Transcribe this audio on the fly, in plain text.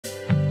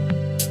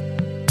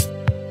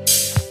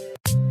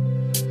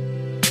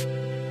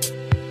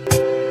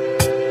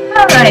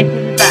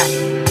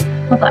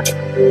But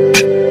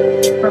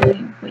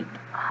probably with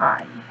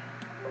high.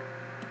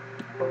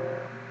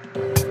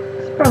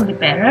 It's probably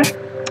better.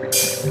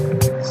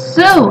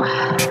 So,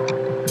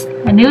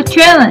 a new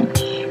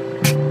challenge.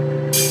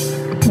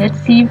 Let's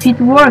see if it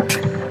works.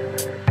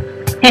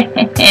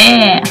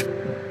 Hehehe.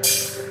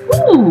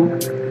 Ooh,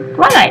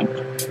 right.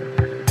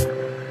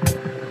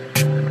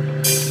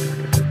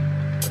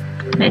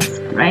 Let's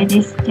try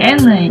this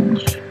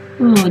challenge.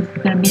 Ooh, it's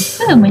gonna be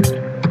so much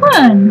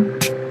fun.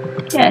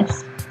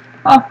 Yes,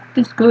 off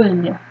to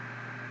school.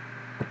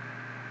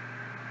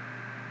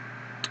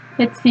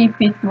 Let's see if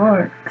it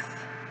works.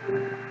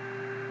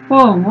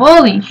 Whoa,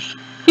 holy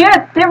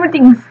shit,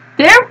 everything's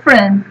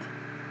different.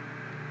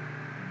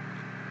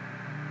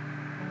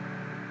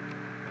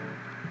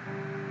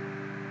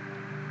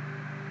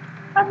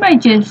 I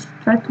might just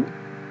try to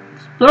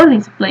explore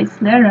this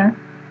place later.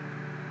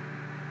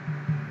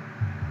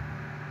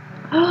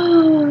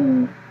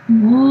 Oh,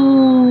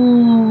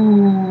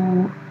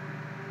 whoa,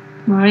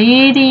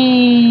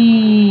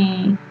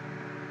 pretty,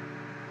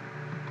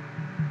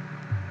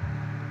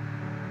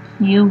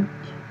 cute.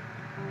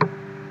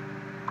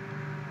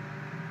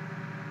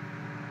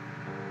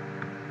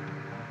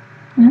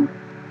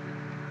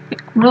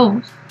 Big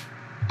rose.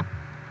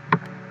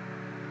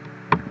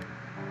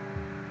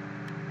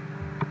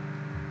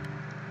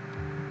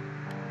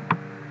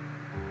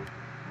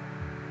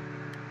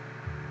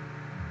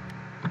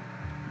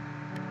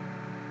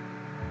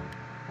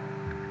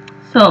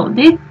 So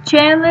this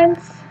challenge,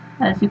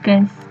 as you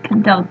can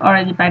tell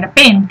already by the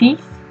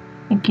panties,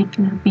 the cute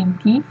little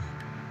panties.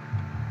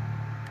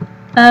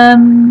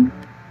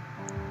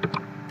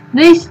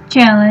 This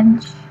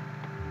challenge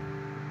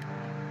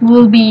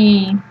will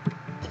be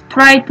to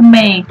try to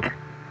make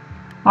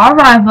our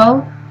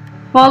rival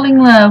fall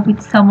in love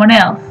with someone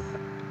else,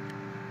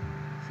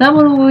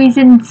 someone who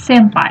isn't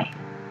senpai.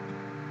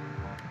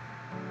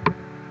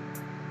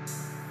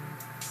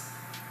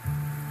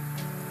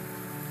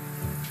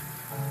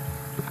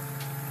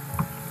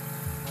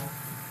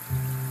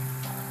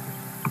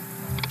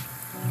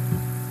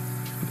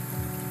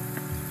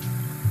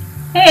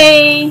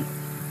 Hey!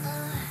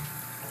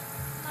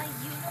 My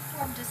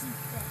uniform doesn't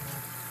fit.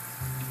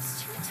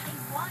 It's too tight.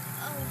 What?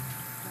 Oh,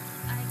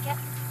 I get.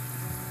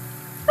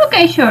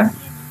 Okay, sure.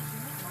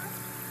 Uniform?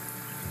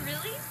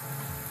 Really?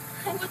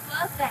 I would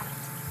love that.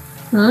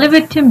 Leave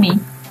it to me.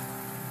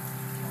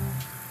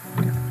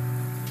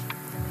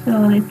 So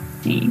let's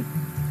see.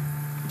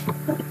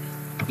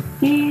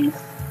 This.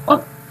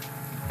 Oh.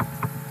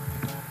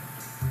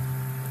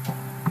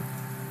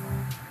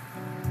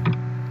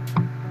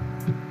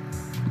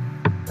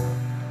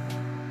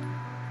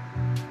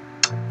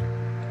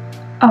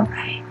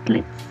 Alright,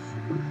 let's see.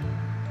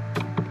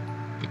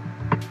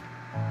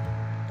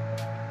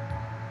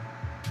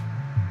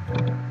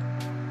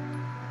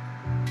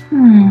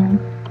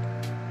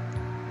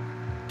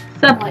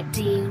 What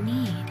do you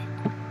need?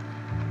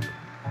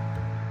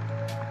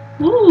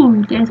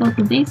 Ooh, there's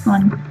also this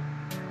one.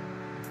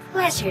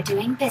 Pleasure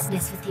doing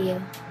business with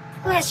you.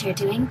 Pleasure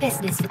doing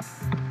business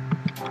with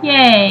you.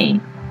 Yay!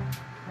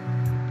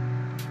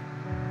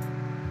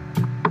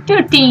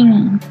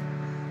 Shooting!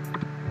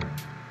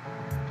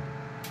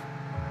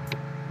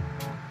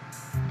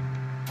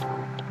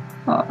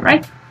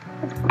 Alright,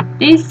 let's go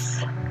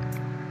this.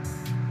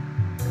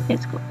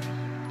 Let's go.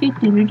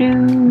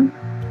 Do-do-do-do.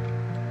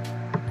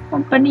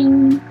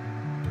 Opening.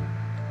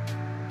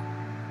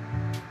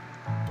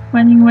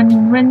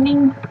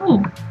 Running.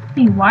 Oh,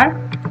 here you are.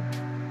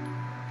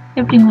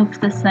 Everything looks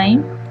the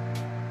same.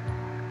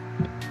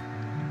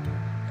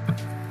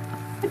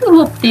 I do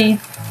hope they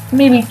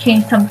maybe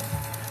change some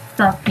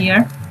stuff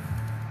here.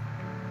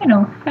 You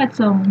know, had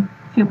some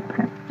few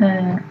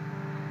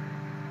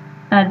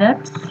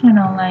adapts, you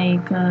know,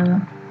 like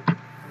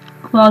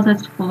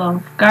closets full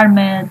of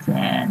garments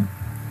and,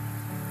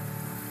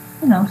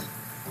 you know,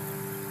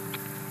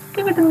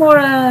 give it more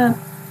a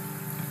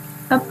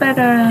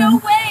better.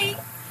 No way!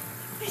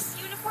 This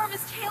uniform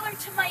is tailored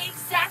to my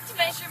exact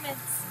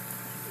measurements.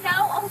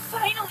 Now I'll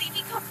finally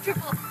be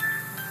comfortable.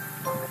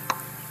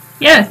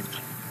 Yes,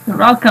 you're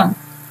welcome.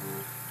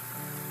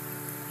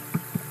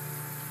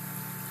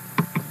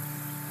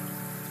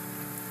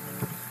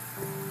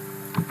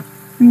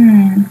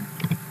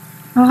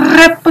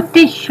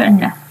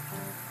 Repetition.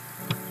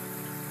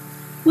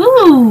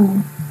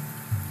 Ooh.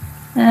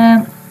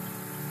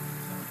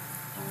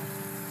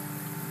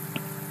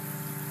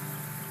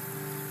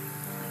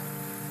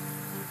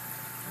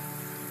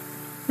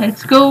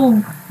 Let's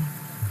go.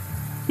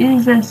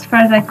 This is as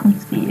far as I can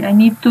see. I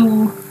need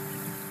to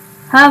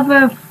have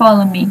her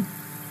follow me.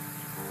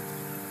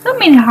 So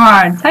many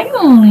hearts. Are you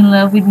only in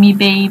love with me,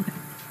 babe?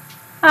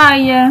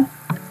 Hiya.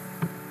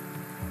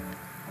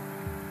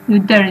 You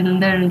dirty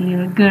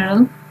little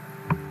girl.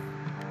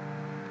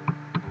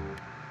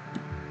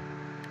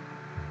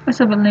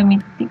 First of all, let me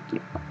take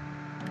you.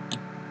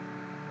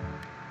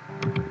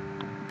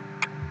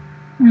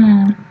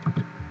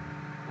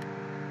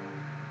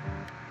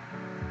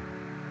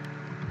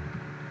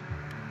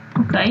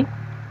 Okay.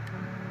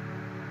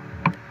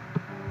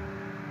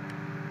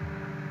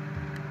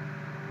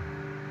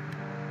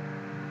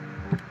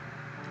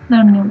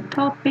 Learn new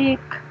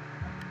topic.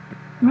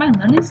 Am I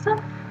learning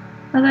stuff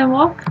as I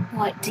walk?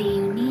 What do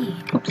you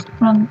need? Oops,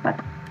 wrong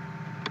button.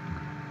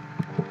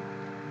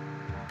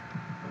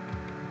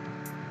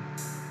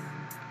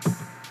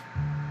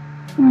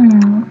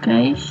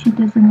 Okay, she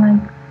doesn't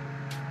like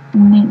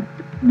need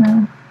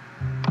no.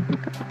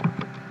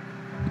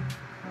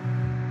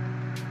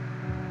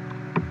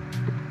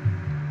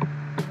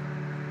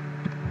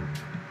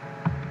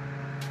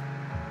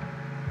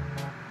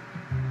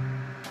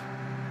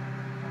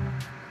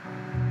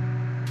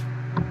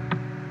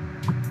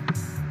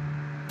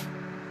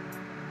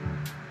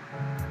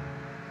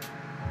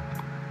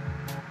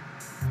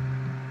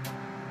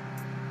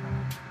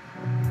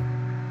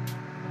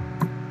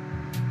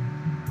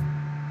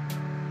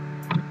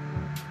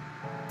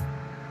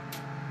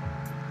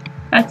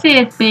 That's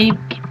it, babe.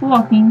 Keep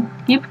walking.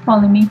 Keep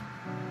following me.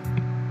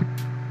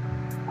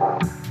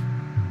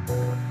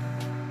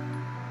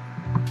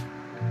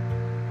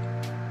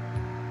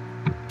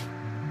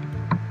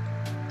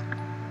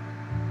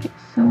 Okay,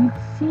 so it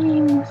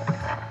seems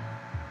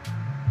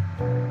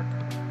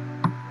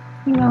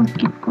I'll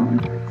keep going.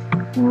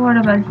 What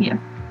about here?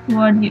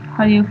 How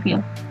do you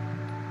feel?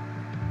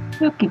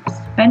 You keep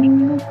spinning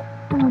you.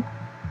 Oh,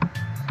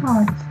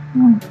 thoughts.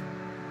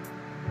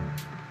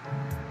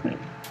 Okay.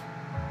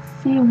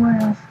 See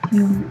what else do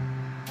you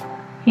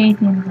hate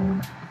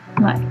in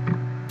life.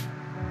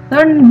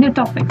 Learn a new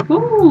topic.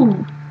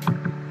 Ooh.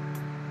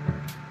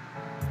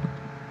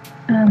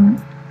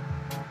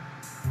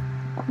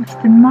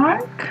 Question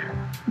mark.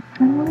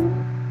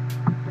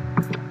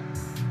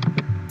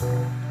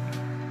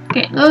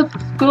 Okay,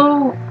 let's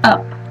go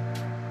up.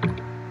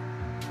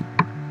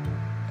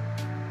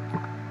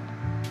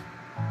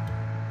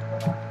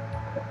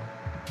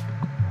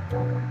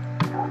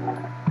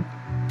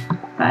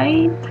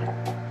 Right.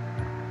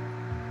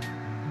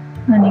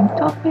 Learning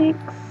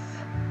topics.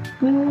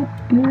 Good,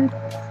 good,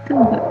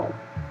 still good.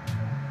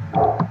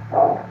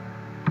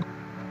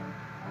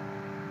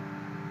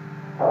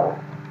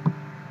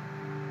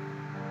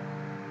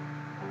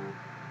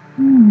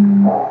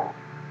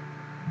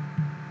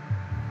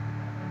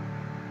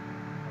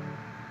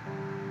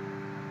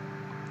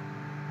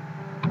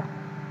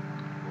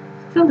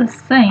 Still the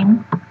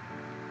same.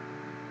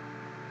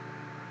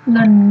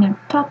 Learn a new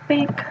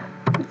topic.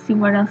 Let's see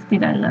what else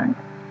did I learn.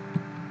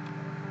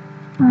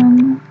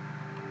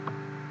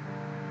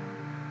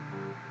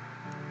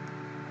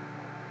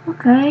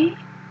 Okay.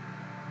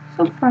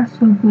 So far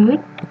so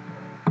good.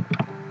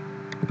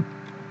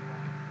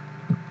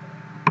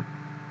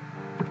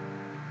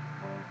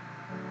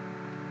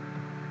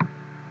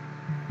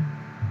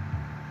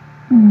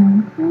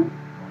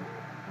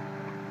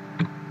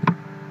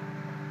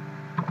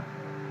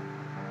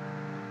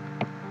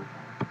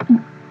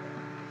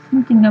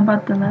 Something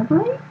about the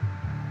library?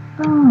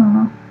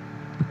 Oh.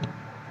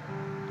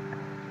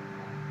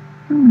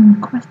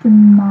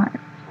 Question mark.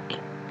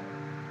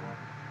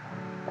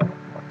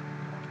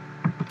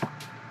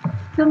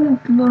 Still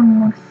need to learn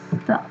more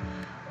stuff.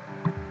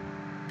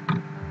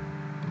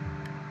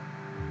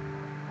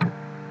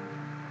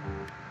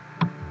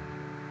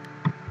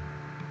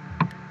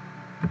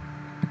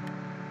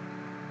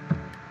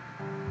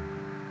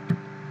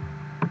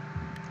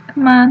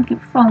 Come on,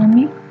 keep following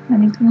me. I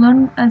need to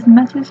learn as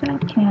much as I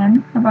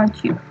can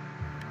about you.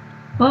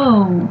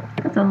 Whoa,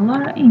 that's a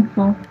lot of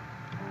info.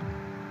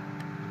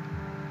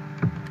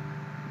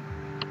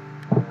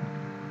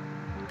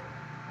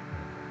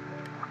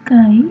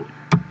 Okay,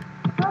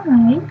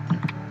 alright.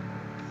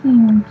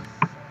 Seems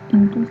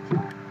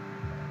interesting.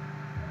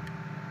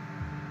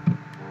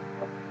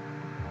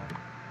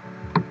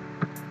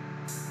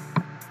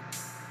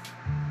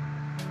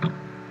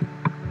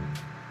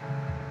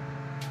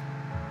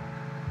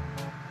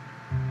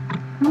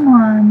 Come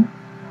on.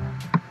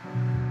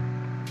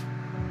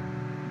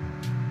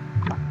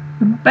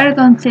 You better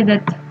don't say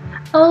that.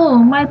 Oh,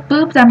 my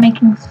boobs are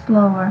making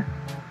slower.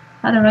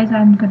 Otherwise,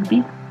 I'm gonna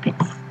be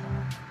pissed.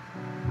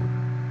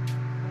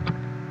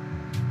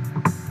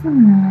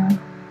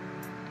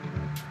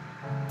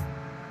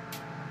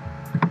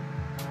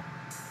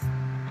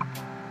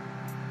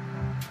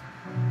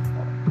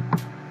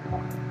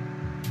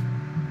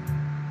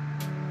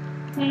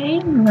 Okay,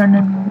 learn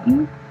a new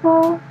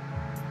info.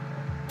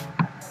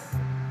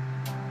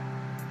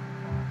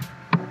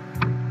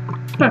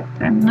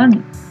 Perfect, I'm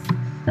learning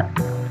stuff.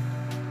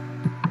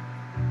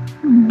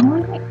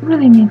 I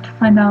really need to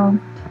find out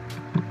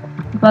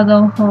about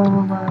the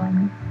whole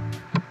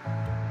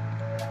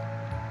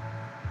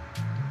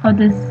how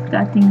does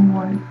that thing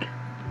work.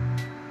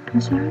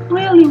 Because I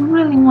really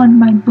want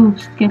my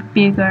boobs to get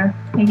bigger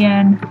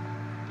again.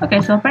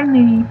 Okay, so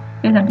apparently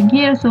there's something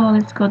here, so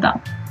let's go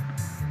down.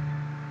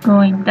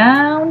 Going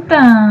down.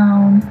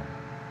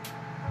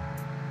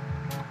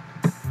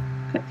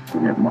 Okay, so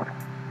there's more.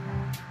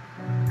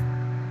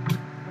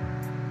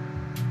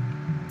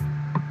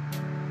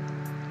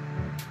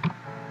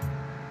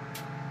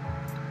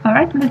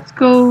 Alright, let's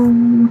go.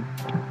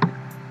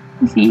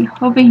 Let's see,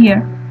 over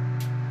here.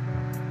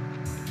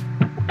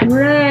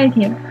 Right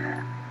here.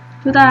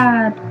 To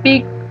that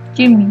big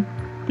Jimmy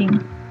thing.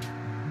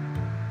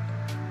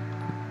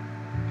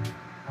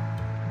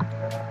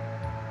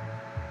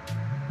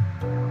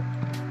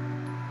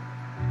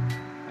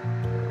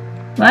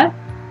 What?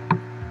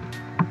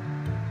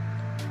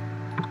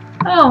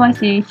 Oh, I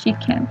see.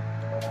 Chicken.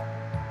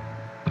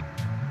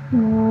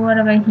 What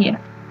about here?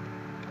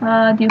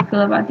 How do you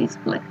feel about this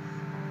place?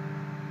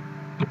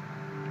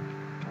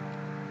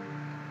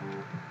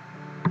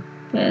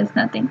 There's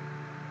nothing.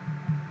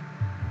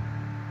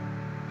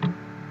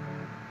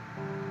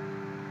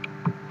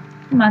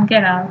 Come on,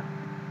 get out.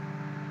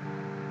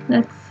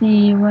 Let's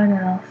see what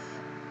else.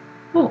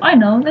 Oh, I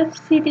know. Let's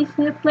see this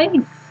new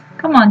place.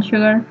 Come on,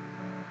 sugar.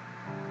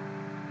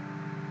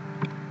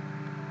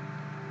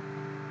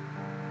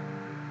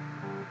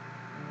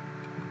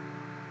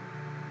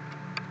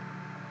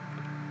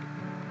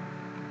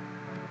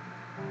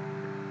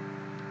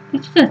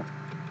 It's just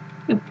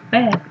too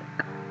bad.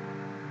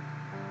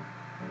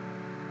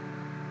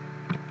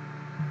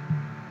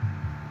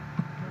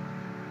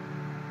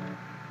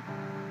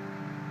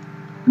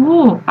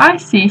 Oh, I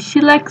see.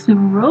 She likes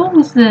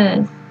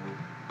roses.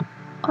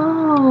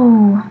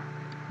 Oh,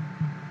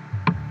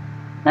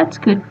 that's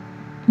good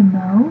to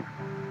know.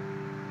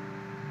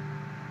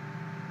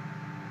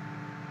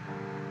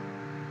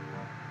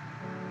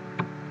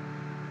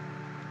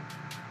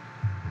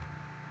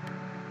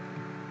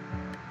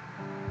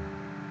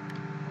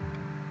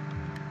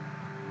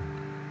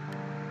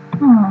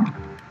 Huh.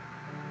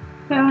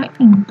 Very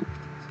interesting.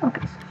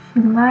 Okay, so she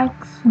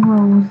likes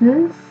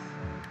roses.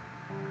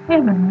 I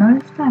haven't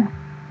noticed that.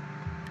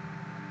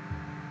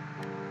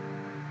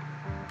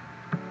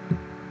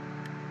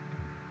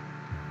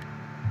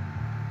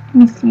 Let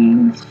me see.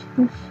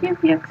 Does she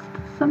react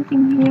to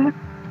something here?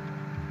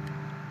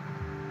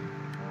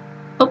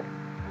 Oh,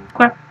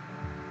 crap.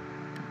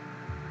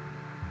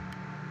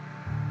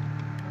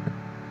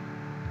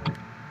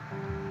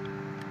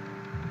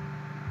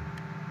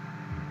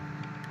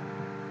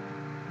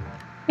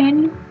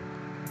 Any?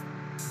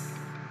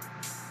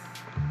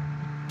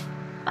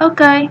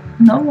 Okay,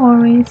 no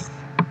worries.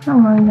 No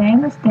worries, I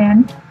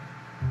understand.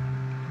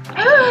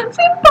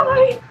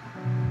 Senpai!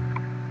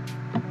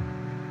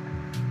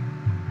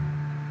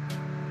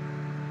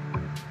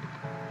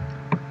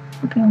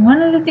 Okay,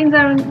 one of the things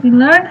I we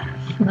learned,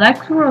 she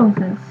likes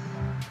roses.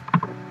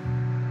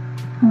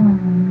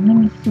 Let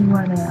me see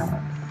what else.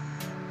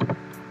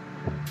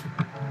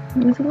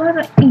 There's a lot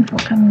of info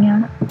coming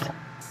out.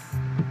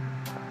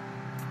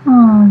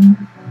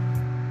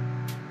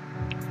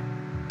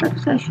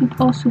 Perhaps I should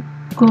also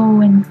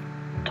go and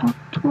talk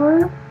to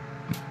her.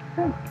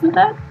 Can I do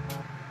that?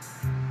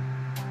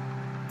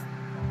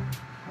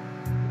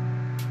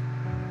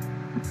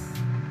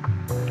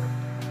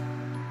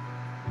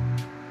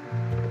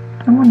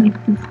 I wonder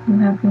if this will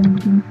have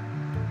anything.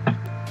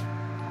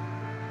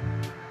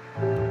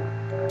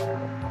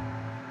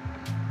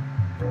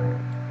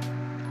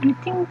 I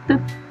think the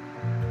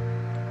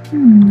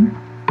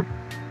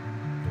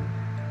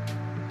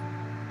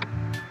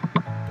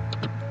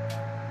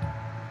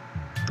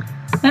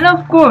And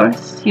of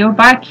course, you're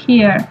back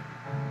here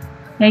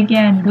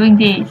again doing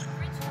this.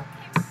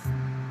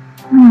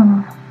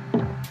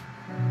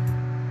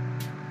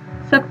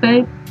 What's up,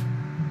 babe?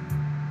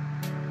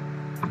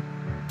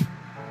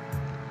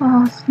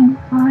 Oh,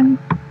 senpai.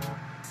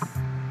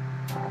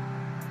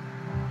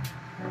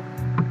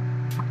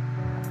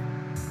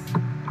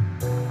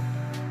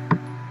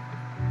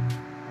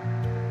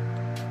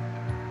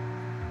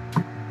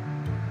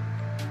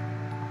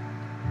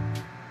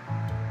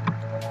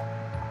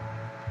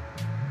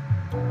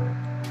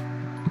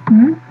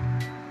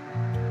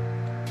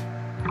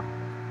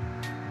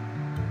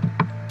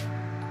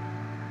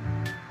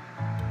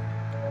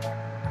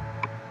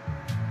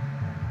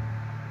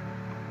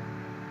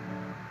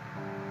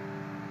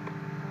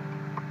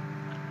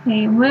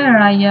 Hey, where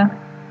are you?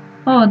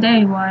 Oh, there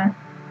you are.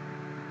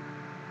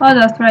 Oh,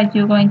 that's right,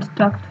 you're going to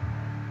talk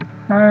to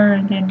her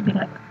and then be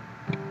like,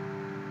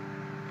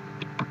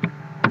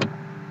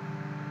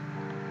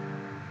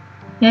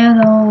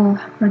 hello,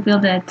 reveal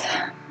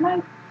that.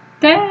 My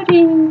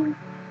daddy!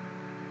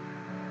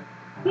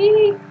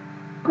 He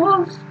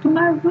goes to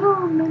my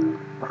room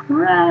and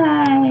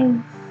cries.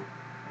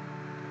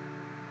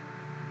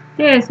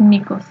 There's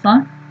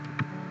Miko-san.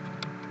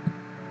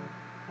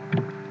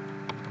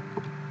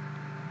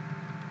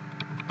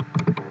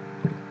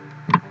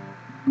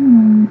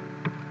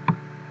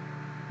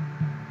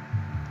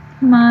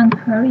 Come on,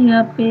 hurry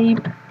up,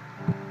 babe.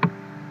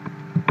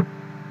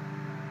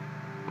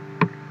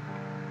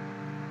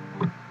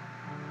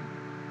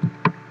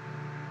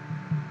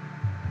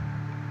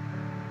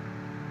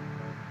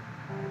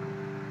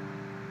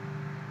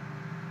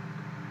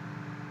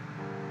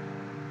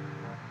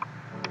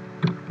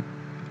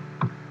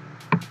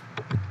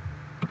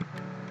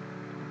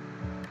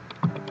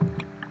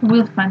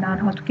 We'll find out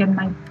how to get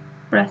my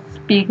breasts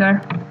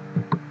bigger.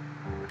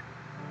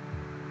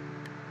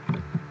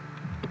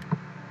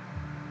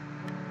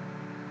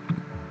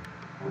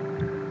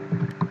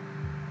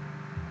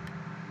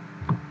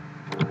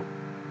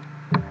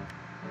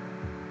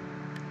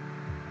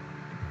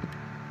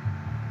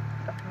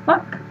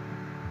 Fuck.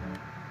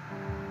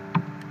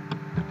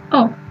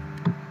 Oh.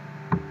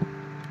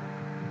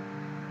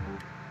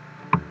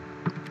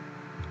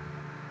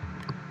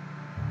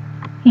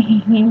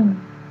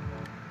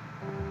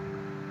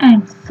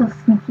 I'm so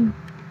sneaky. You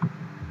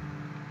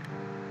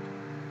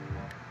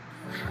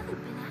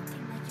haven't been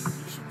acting like your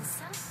usual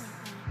self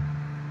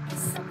lately. Is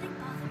something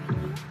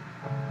bothering you?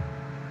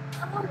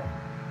 Oh,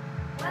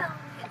 well,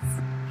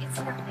 it's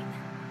nothing.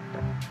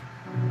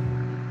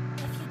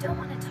 If you don't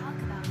want to talk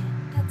about it,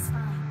 that's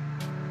fine.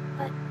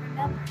 But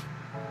remember,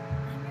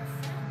 I'm your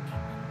friend,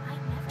 and I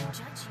never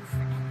judge you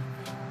for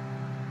anything.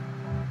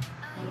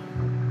 I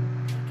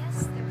guess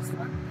there's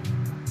one thing.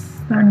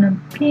 Learn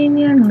an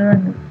opinion,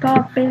 learn a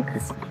topic.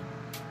 Listening.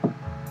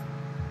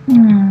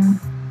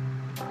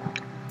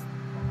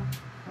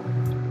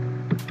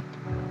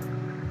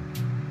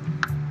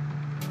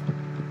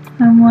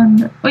 I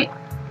wonder. Wait.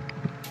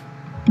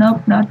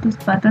 Nope, not this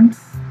button.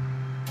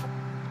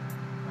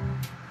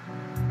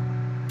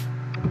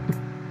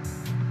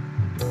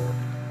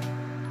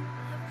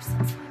 Ever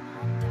since my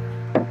mom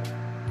died,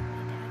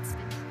 my dad's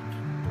been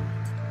drinking a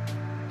lot.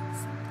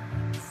 Sometimes,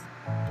 when he's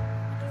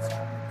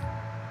drunk, he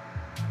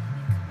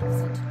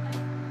comes into my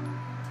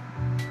room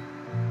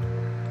and...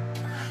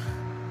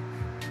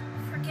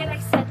 Forget I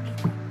said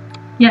anything.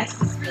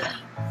 Yes.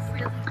 Really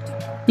don't.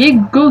 He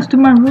goes to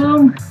my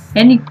room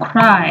and he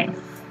cries.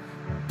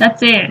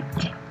 That's it.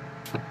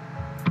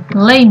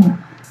 Lame.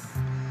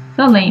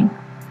 So lame.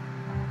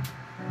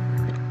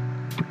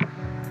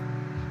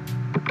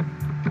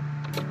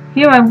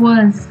 Here I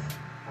was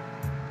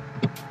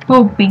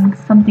hoping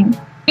something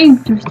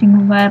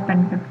interesting will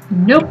happen, but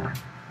nope.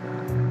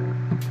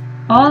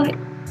 All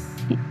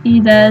he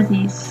does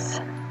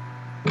is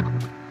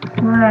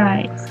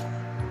cries.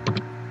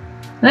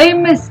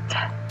 Lamest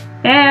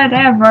dad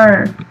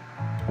ever.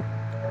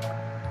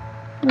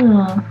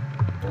 Ugh.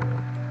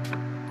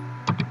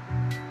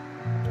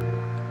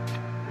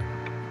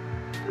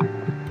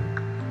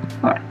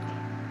 Alright.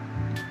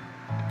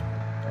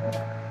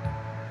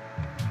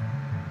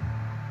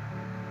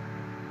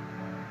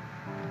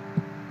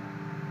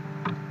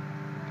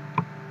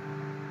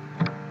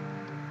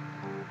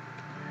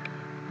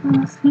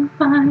 Passing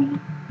by.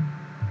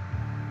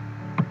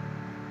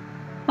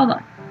 Hold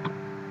on.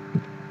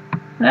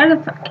 Where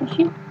the fuck is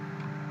she?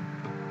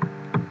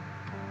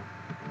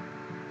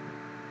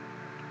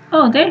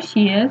 Oh, there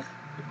she is.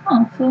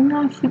 Oh, so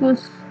now she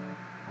goes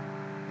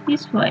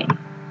this way.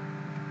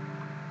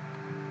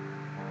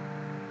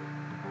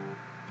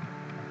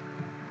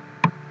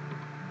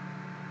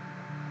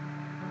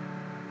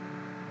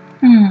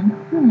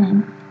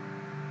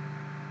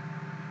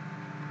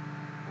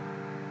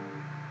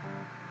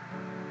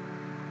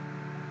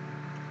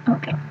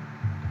 Okay.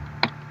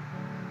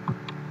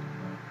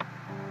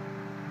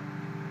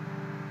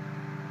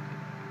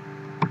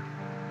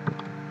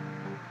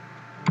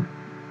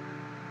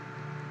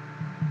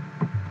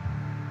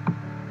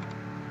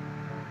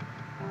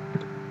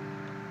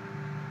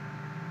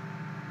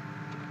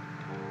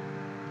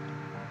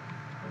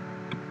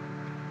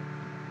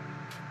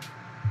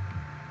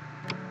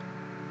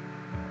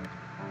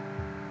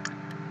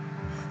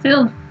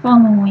 Still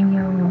following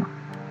you,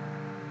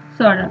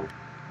 sort of.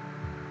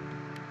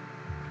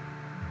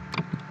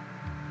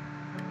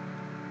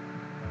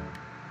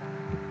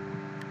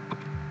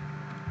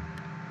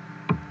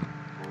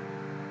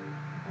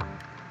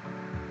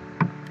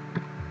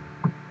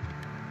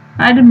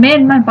 I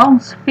demand my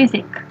bones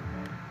physic.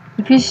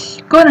 If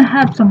she's gonna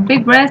have some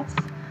big breasts,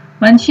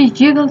 when she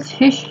jiggles,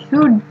 her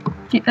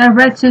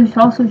breasts should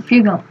also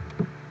jiggle.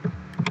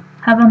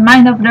 Have a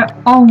mind of their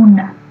own.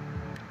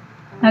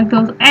 Like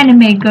those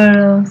anime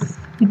girls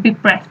with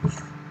big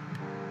breasts.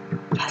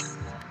 Yes!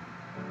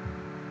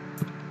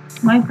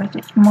 My breast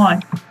is small.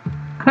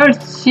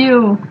 Curse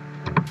you!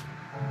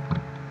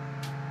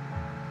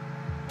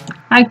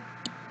 I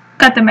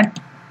got them.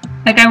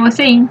 Like I was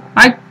saying,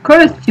 I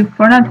curse you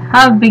for not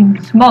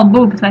having small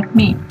boobs like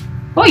me.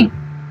 Oi!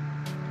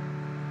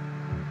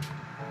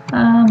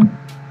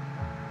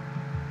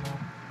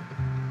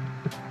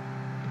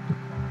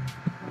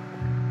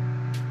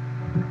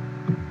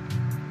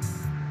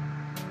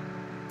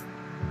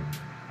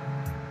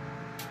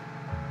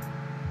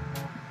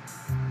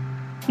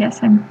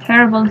 Yes, I'm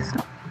terrible at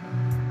stuff.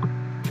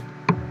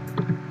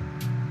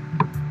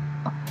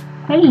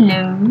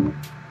 Hello.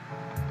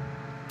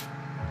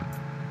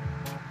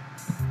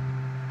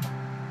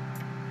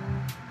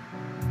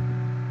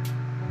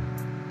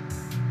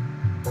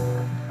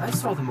 I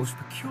saw the most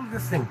peculiar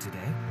thing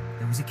today.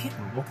 There was a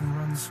kitten walking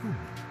around the school.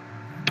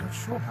 I'm not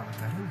sure how it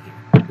got in here.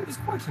 It was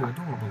quite an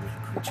adorable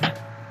little creature.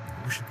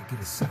 I wish I could get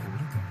a second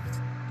look at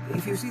it.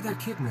 If you see that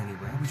kitten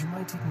anywhere, would you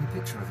mind taking a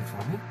picture of it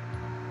for me?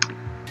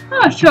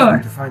 Oh, sure. I'm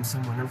going to find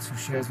someone else who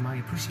shares my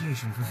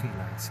appreciation for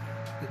felines.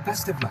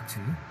 Best of luck to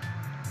you.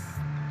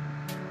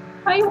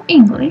 Are you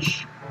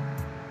English?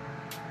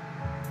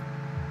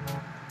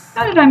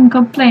 Not that I'm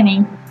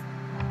complaining.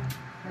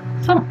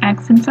 Some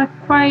accents are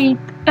quite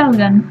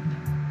elegant,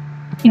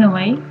 in a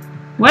way.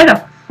 Where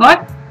the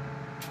fuck?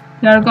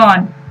 You're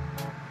gone.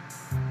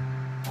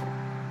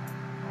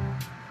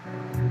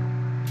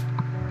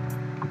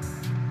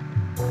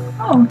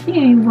 Oh,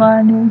 here you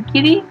are, little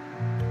kitty.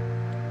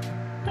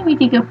 Let me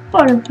take a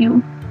photo of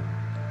you.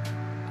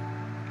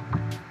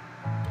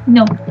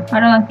 No, I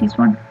don't like this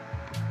one.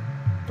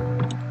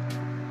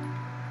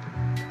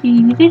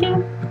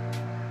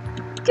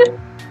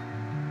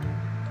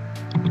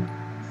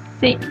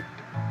 Save.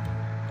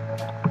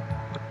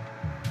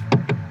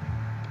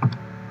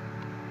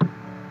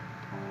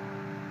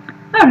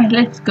 Alright,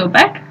 let's go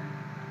back.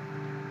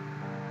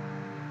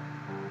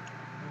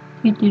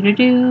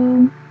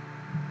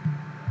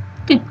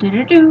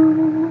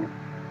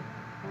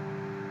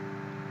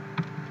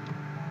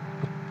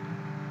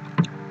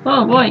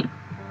 Oh boy.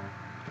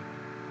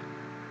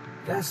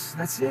 Yes,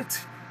 that's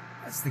it.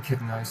 That's the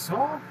kitten I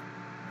saw.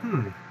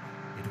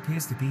 It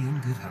appears to be in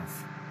good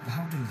health.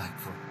 How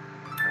delightful.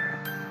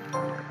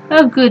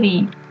 Oh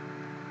goody.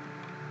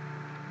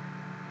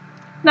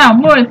 Now,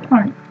 more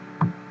important.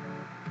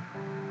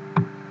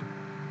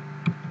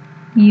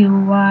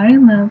 You are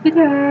in love with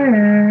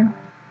her.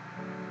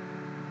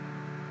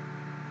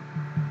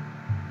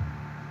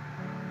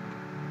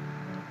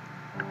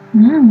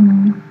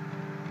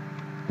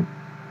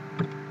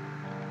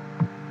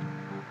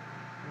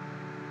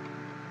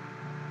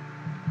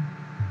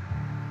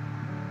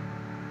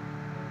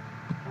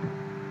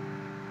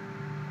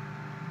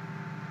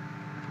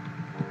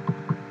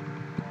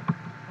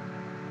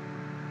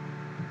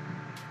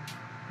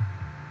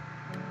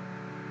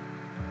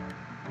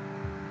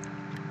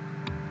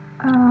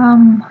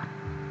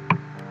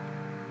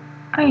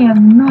 I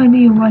have no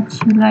idea what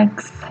she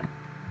likes.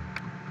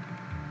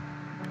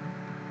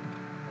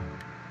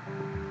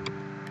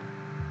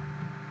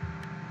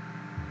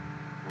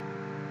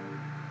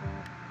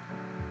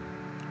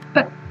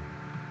 But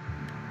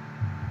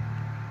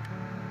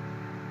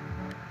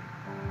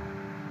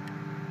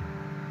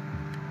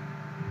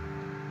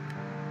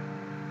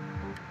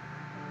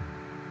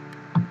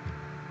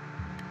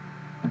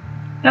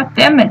God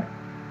damn it.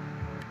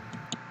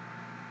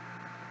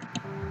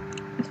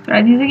 Let's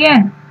try this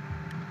again.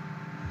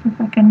 See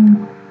if I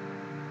can.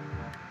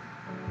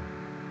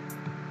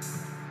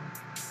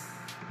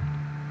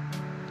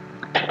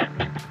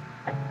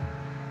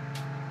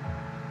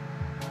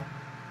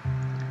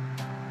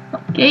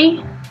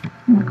 Okay.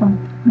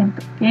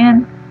 Compliment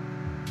again.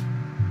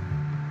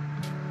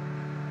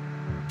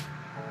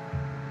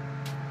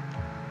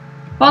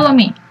 Follow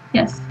me.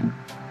 Yes.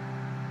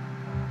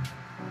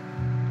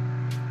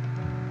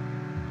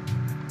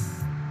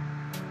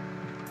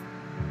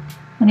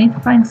 I need to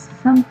find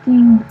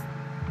something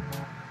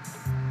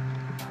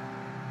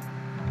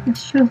that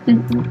shows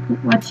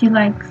what she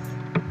likes.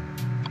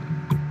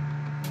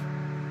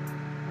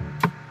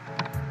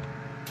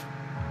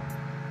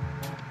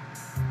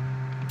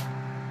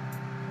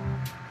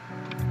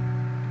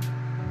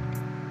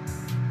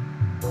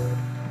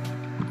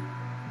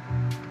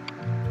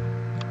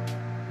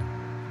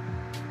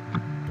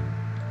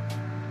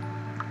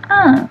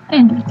 Ah,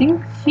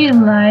 interesting. She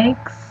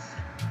likes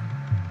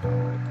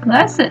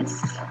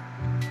glasses,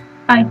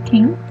 I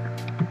think.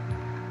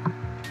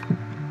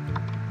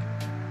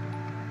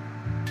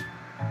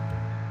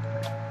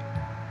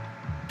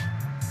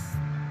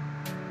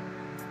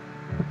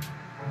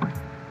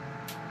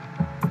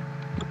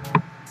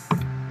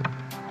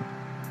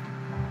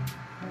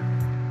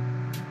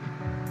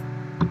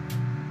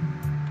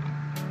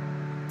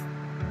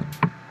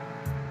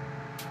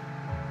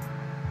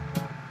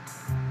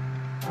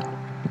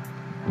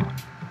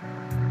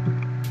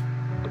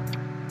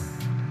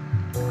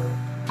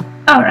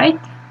 Alright,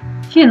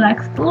 she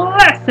likes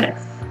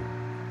glasses.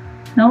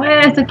 Now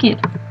where's the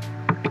kid?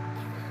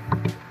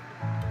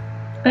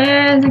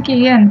 Where's the kid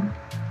again?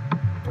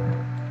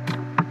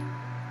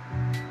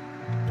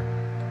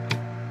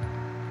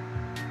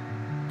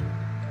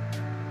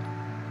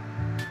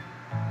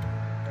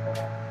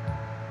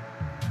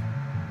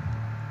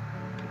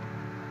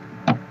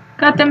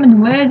 God damn it,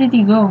 where did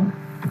he go?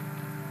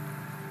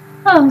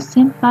 Oh,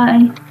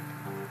 senpai,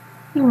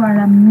 you are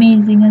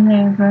amazing as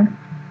ever.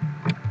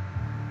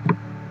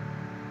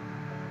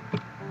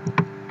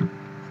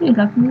 She's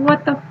like,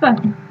 what the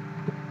fuck?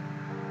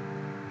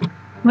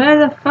 Where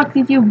the fuck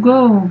did you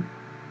go?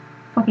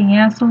 Fucking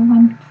asshole,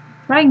 I'm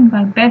trying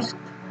my best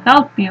to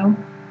help you.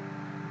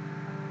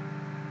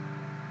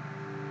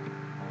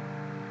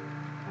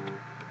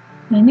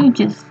 And you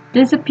just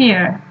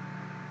disappear.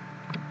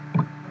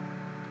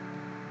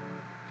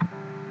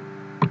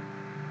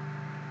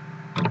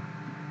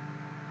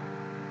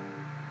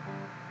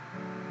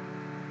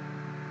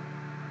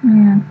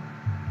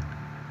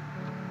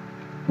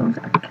 Those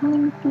are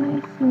killing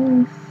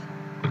places.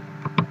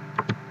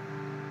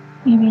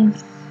 Maybe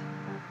it's...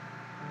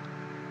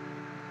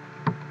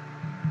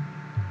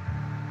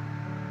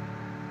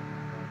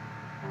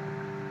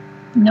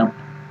 Nope.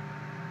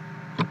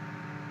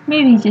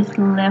 Maybe he just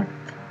left.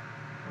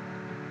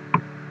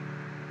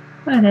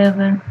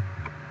 Whatever.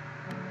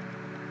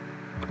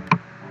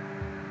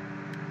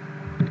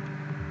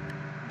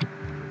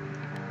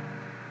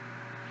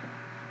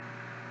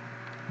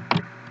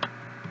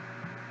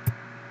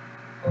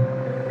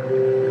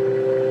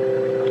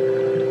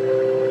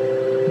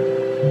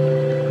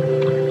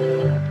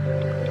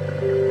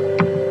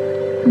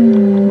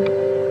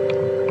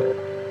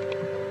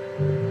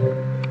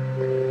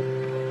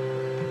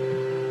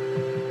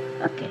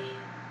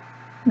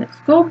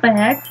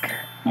 back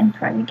and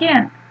try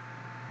again.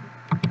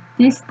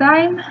 This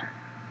time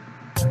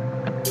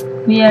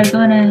we are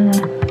gonna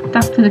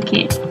talk to the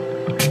kid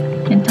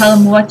and tell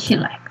him what she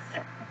likes.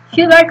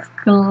 She likes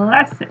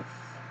glasses.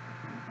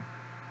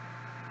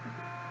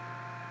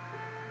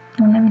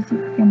 Now let me see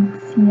if I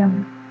can see him.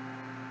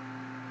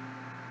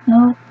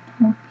 Nope,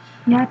 nope,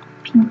 he had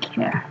pink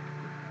hair.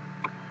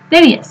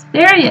 There he is,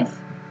 there he is.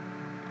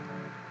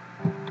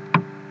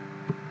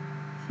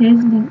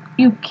 Seriously,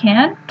 you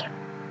can't?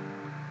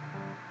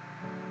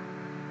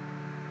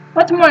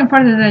 What's more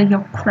important than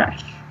your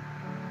crush?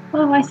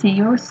 Oh, I see,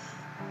 you're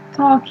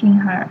stalking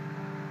her.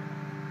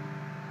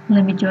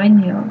 Let me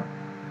join you.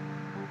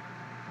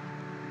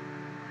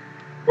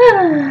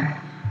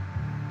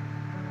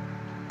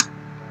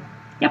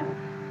 Yep.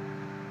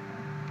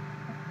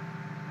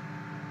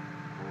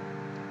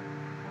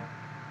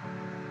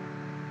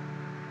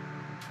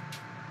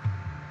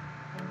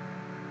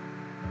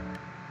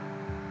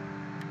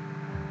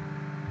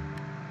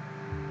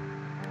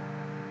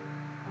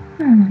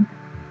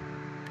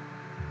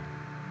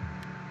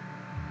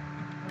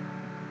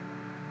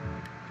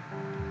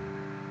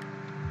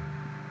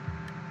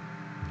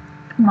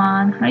 Come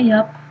on, hurry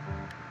up.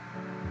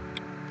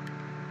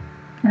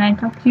 Can I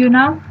talk to you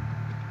now?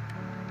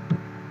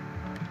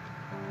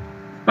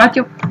 About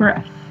your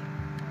crush.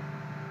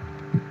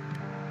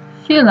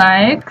 She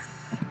likes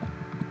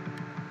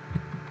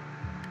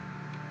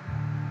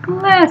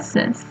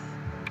glasses.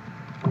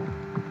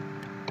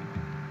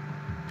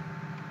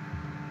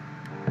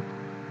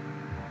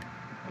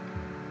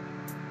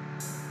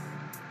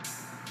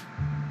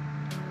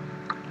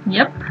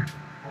 Yep.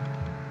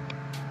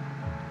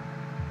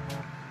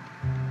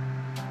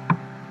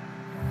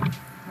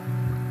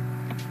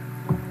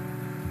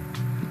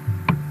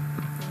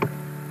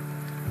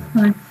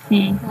 Let's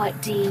see.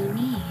 What do you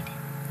need?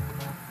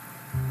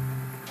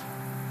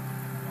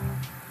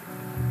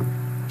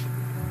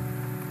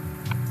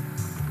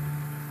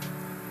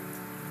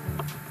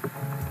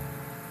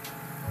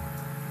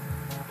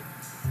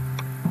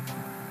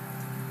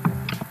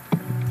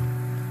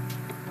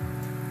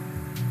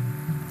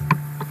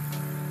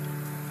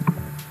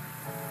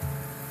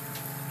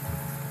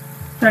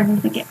 Try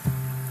this again.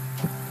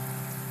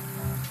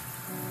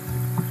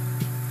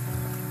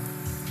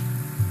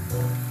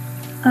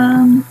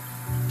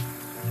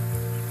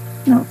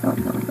 No.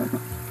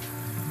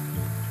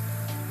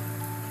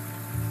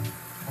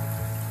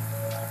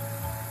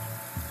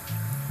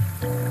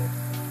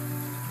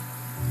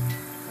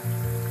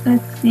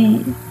 Let's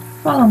see.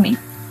 Follow me.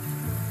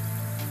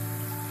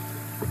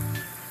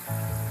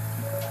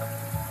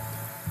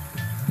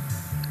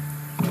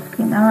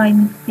 Okay, now I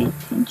need to pay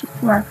attention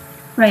to our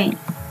phrase.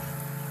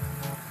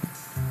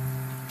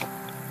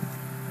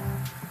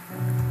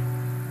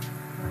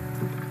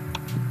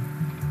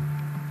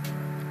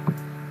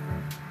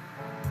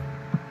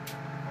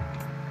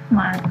 Come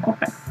on,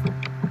 open.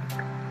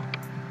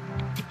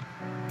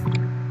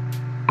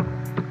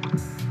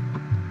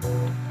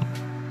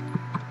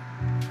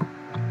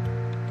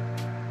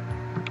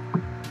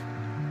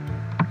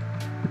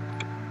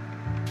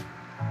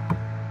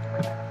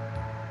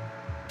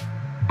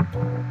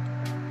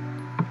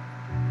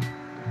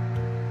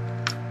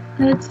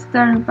 Let's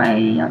start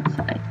by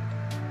outside.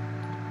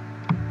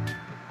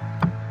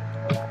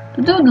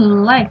 The dude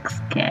likes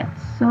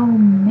cats, so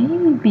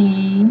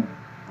maybe.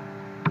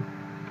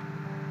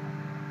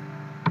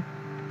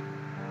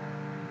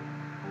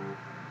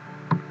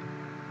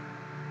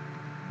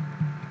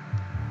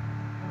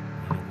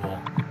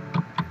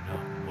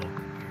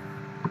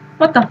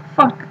 What the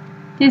fuck?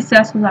 These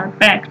assholes are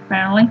back,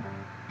 apparently.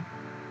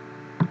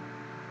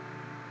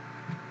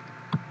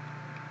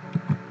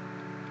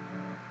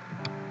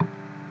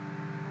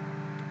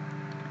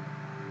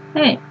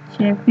 Hey,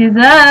 check this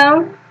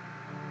out.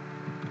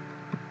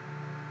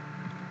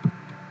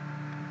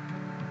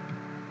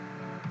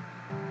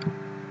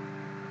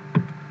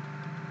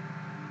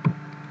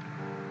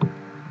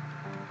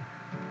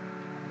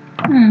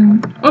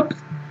 Oops.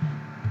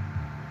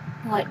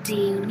 What do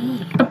you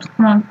need? Oops,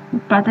 wrong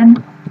button.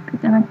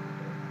 God damn it.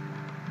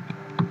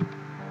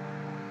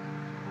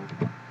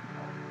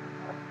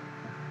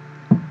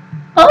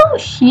 Oh,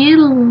 she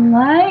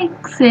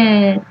likes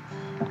it.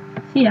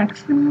 She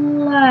actually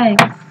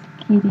likes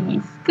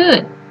kitties.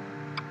 Good.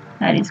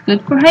 That is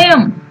good for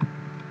him.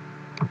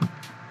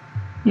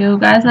 You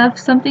guys have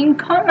something in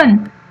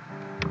common.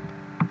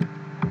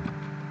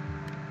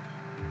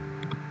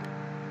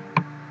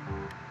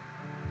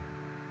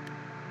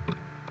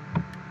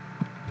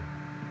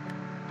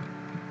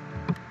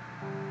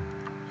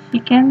 She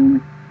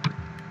can,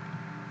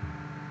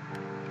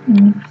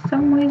 and for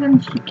some reason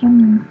she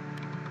can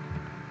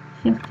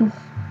shift this.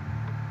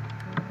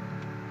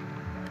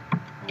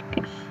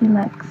 Okay, she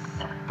likes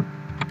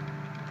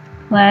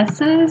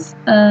glasses,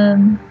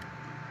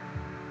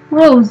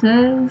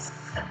 roses,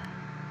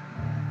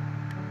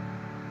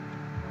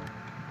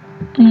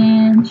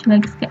 and she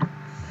likes cats.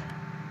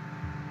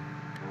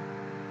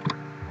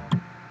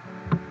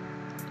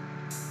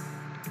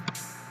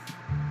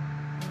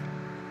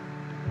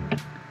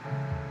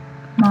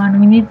 Come on,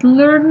 we need to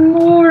learn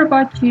more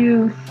about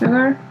you,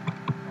 sugar.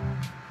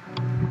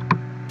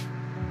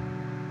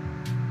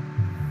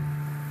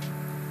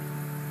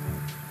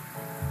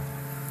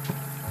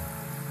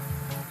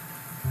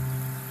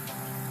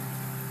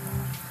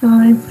 So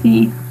let's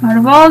see. Out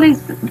of all these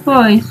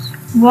boys,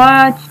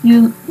 what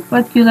you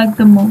like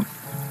the most?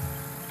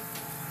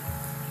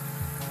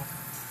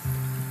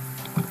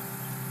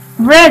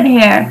 Red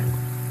hair.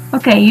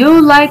 Okay,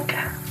 you like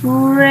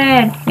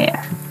red hair.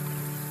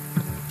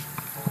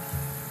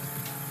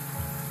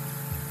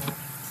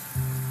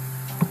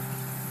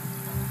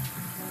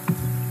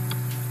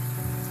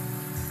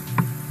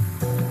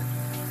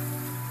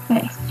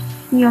 Okay,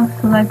 she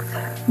also likes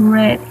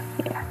red hair.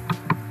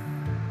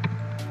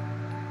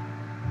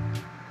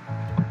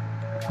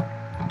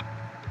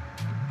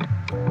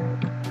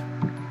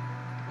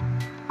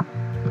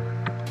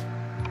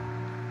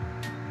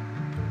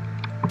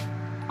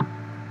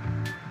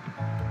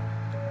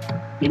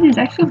 It is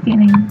actually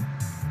getting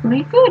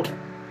pretty good.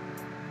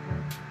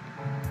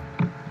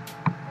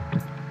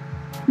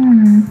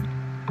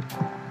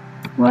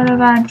 What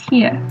about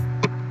here?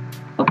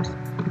 Oops,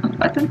 wrong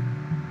button.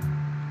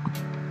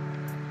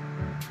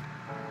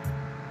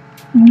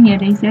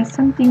 Here, is there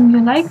something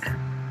you like?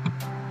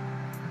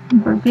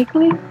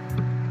 Particularly?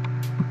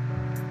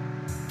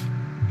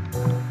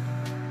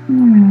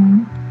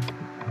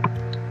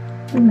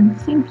 Doesn't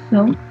seem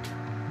so.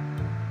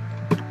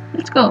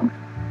 Let's go.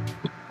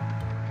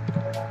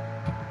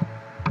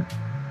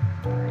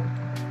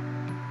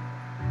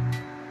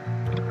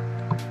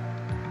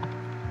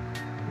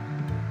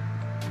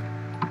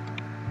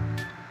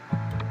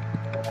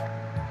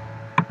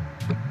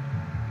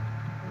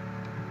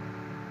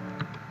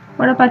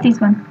 What about this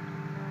one?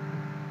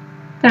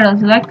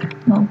 Turtles,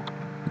 like? No.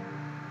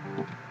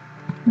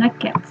 Like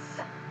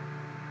cats.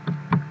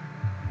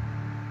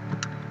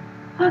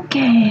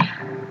 Okay.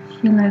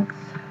 She likes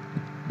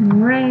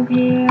red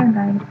hair,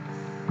 likes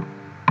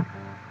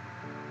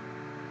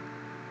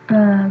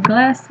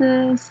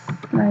glasses,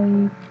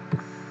 likes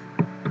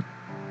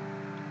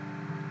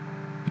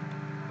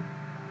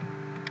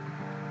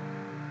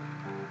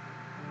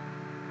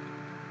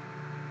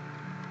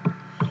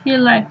she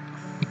likes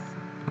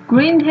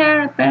green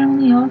hair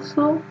apparently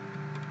also.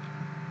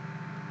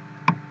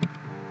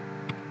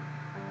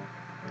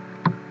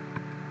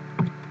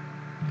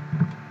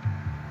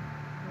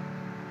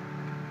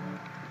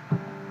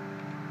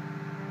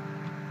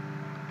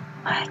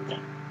 What?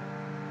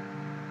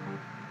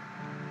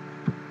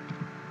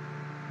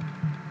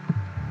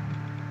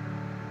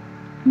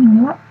 You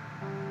know what?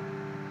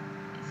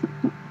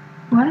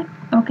 What?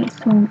 Okay,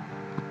 so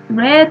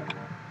red,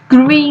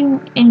 green,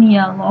 and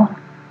yellow.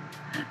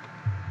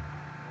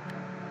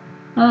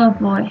 Oh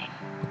boy.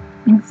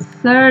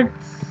 Insert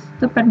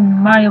Super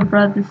Mario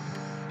Brothers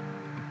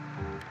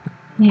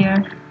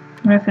here.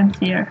 Reference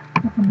here.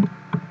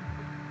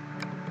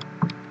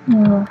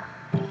 Oh.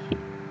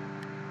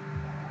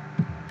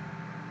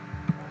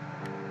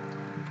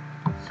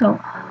 So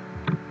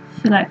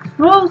she likes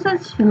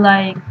roses, she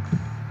likes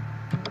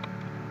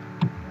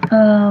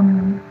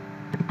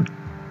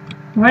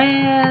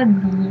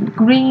red,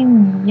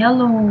 green,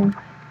 yellow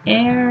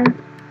hair.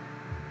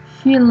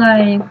 She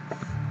likes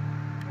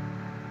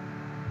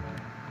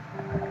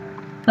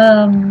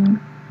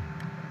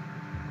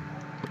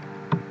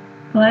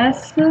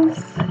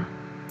glasses.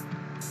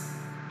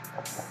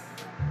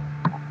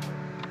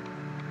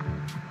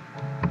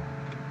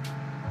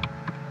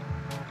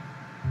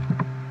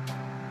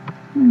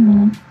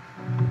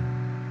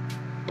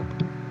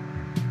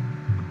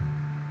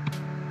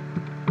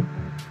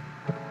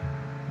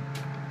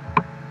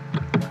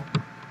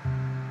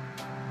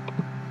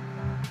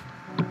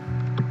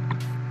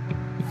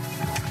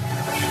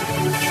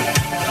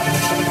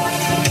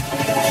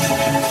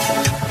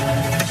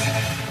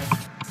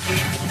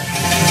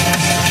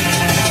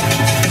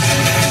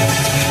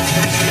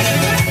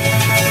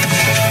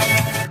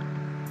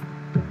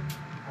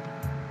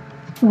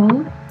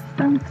 Cool.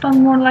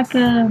 Sound more like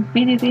a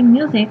video game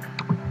music.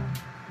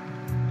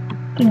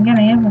 Then again,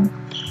 I haven't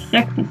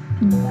checked this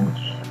too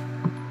much.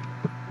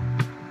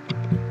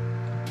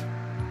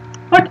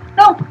 What?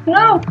 No!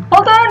 No!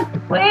 Hold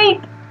on! Wait!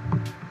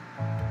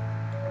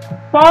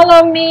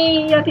 Follow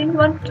me! I didn't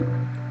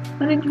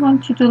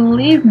want you to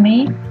leave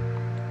me.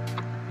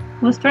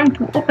 I was trying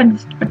to open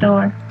this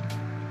door.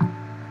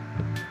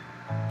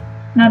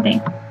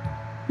 Nothing.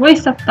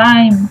 Waste of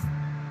time.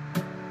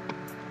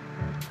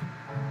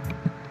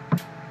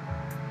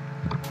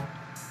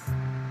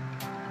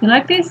 You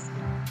like this?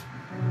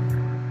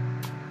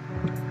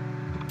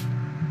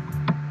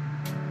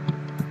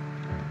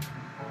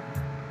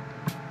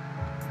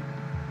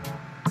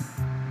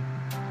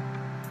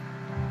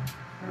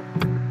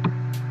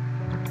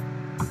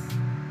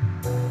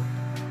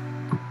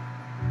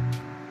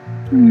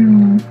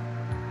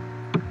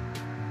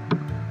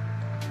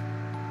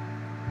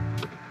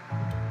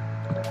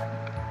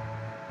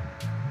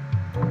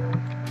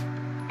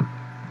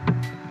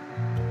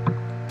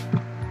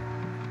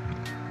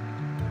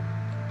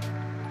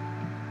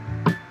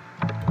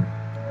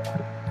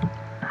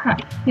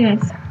 Here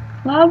is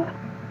club.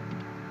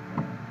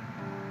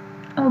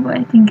 Oh, but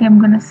I think I'm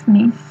gonna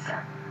sneeze.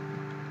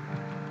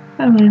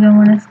 I really don't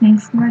wanna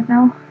sneeze right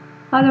now.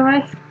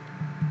 Otherwise.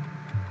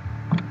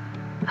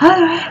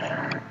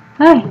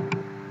 Hey!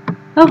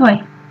 Oh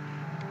boy!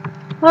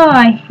 Oh,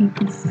 I hate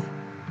this.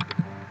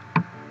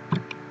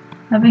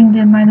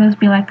 Having my nose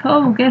be like,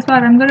 oh, guess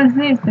what? I'm gonna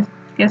sneeze.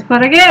 Guess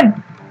what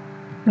again?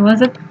 It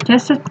was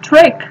just a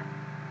trick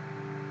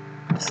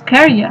to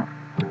scare you.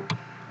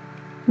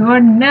 You are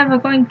never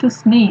going to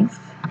sneeze.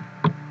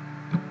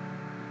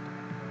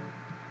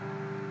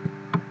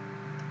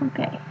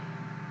 Okay.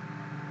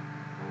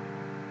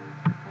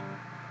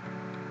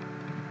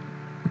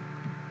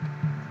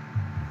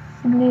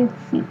 So let's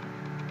see.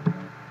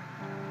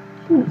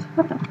 Jeez,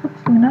 what the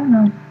fuck's going on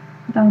now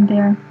down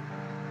there?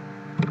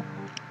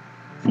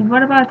 See,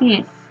 what about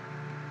this?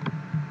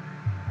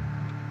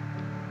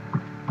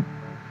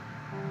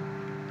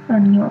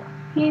 On your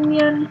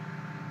opinion.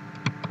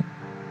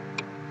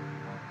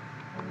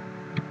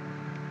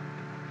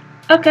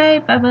 Okay,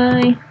 bye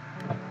bye.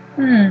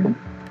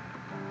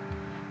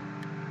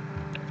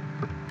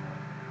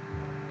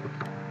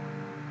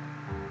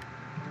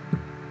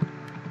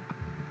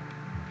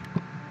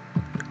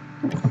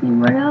 Let's see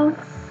what else.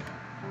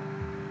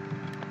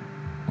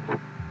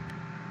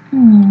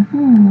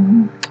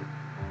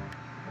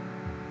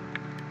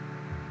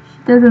 She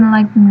doesn't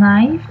like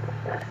knife.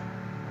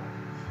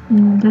 She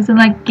doesn't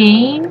like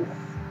games.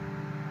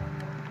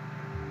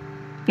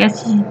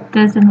 Guess she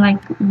doesn't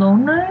like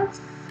loners.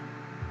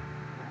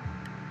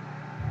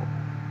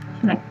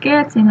 She likes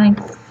cats and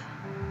likes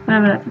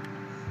whatever.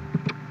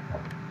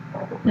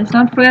 Let's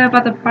not forget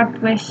about the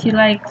part where she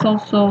likes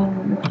also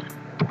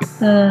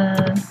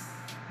the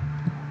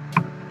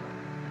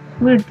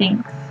weird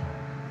things.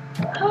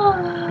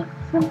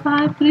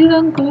 Senpai, please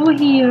don't go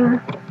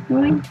here.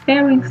 You're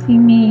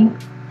embarrassing me.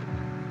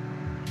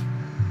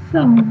 So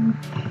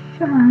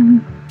shy.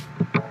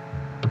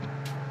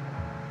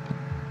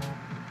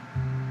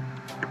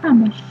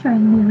 I'm a shy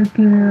little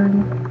girl.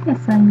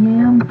 Yes, I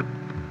am.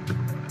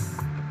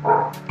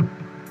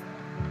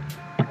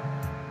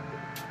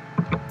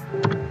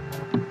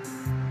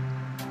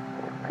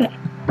 Okay,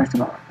 first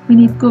of all, we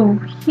need to go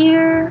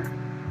here.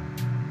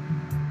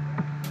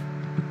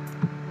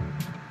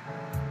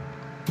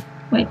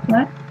 Wait,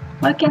 what?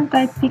 Why can't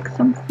I pick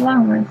some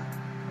flowers?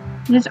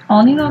 Is it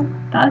only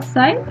on that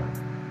side?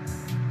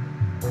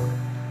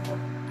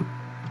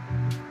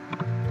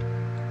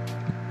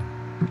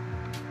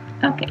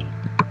 Okay.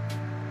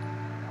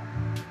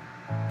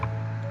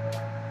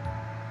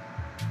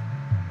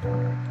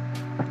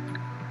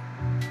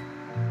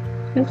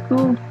 Let's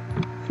go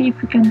see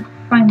if we can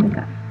find the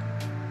guy.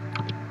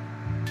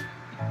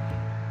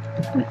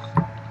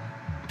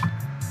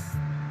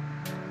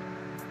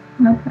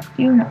 Nope, not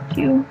you, not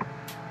you.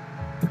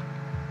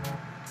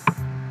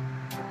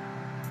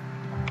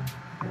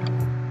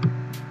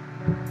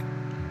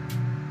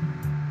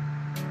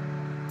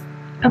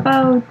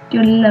 About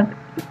your level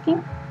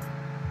 15?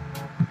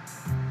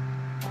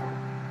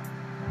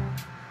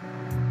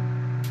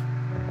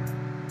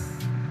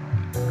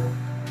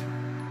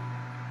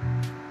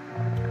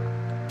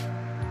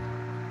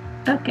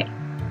 Okay.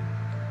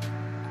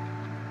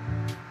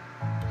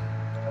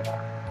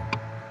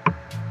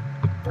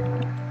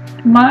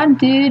 Come on,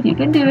 dude, you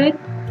can do it.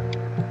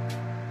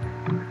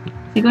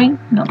 Is he going?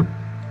 No.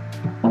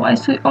 Oh, I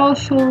should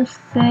also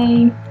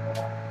say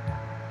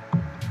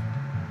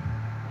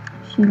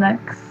she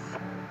likes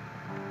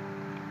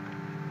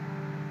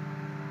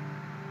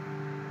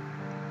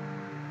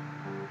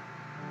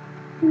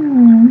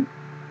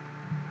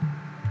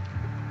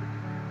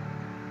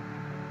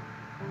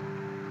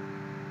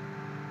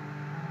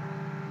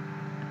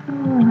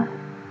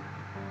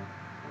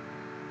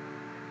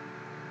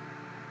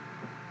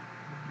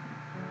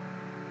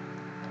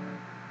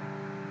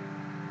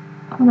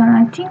hold on,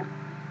 I think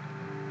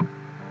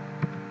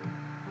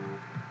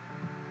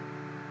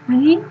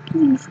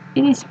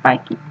it is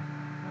spiky.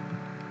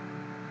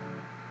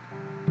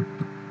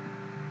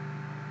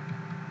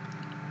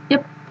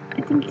 Yep,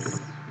 I think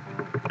it's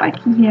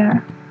spiky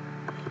here.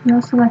 He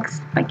also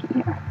likes spiky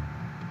here.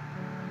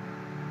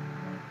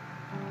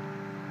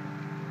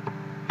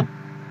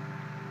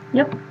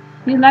 Yep,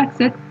 he likes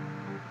it.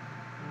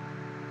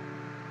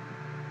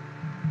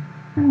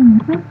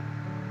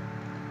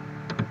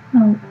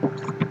 No,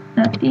 oops,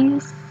 not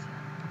this.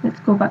 Let's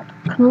go back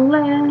to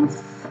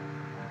class.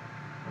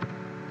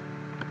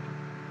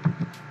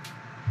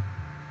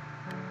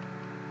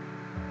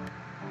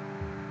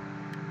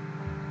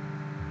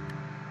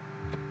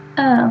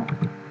 Oh,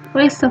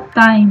 waste of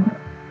time.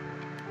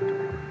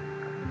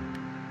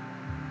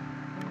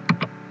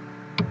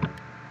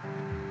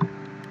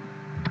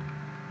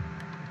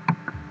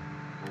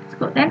 Let's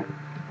go then.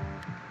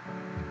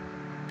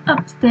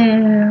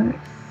 Upstairs.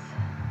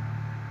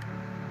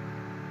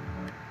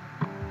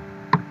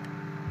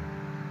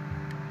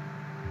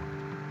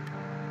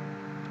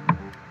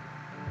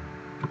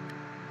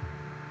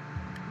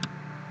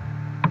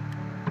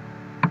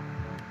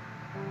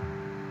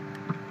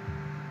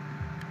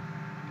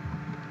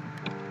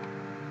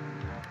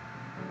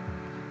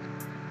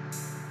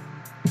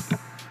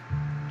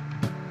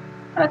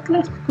 But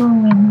let's go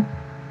and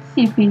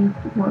see if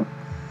it works.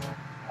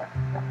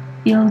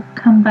 It'll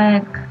come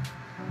back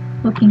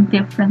looking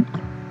different.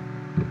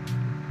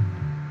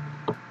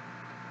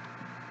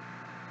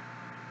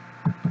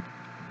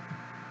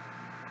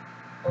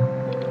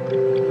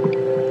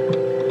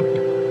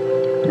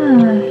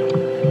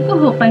 I do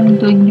hope I'm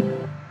doing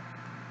it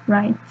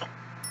right.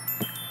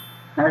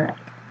 Alright,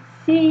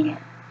 let's see.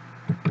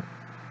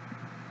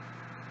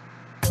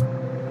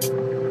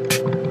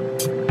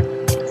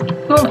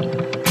 Going.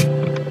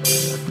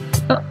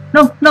 Oh,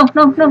 no,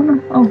 no, no, no, no.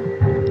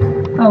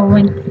 Oh,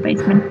 went to the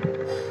basement.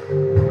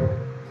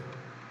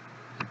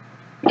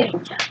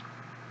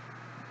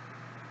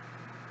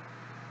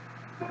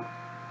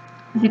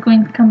 Is it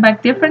going to come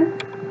back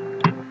different?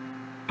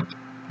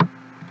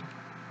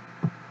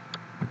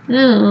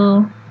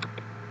 Ew.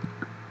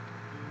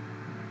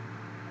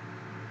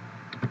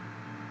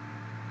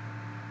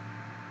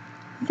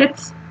 That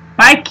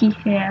spiky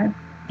hair,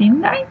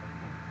 didn't I?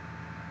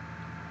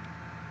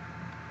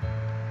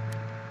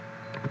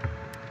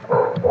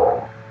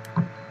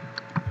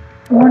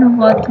 I wonder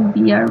what will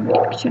be our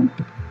reaction.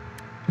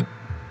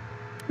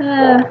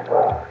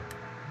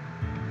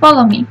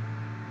 Follow me.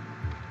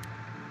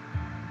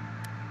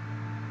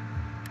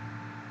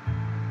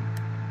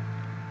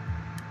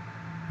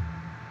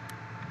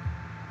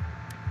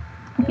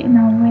 Okay,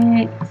 now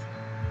wait.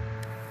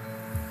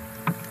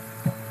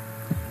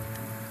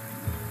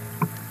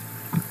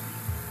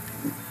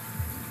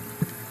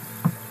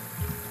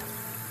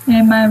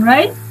 Am I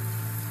right?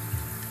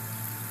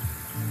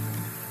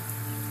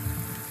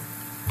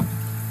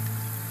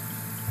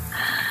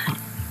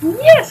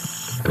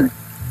 Yes!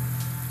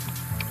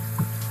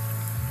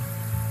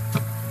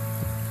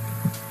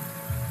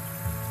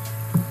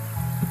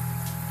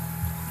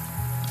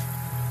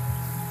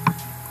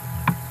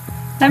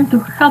 Time to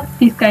help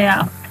this guy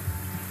out.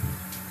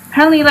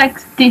 Apparently he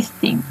likes this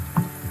thing.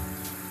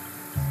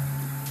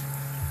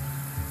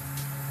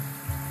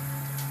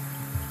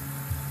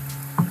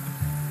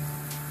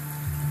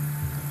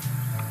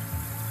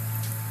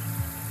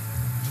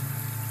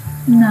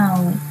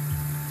 Now,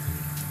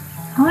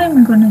 how am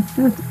I gonna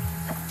do this?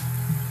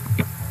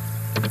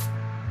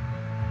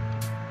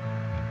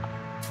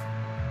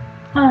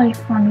 I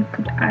finally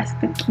could ask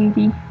the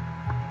kitty,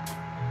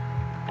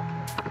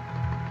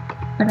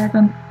 but I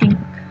don't think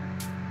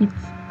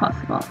it's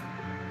possible.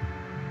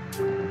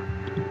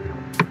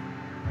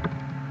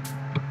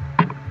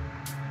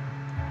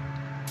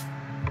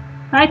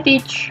 Hi,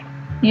 Teach.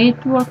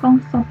 Need to work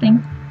on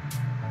something.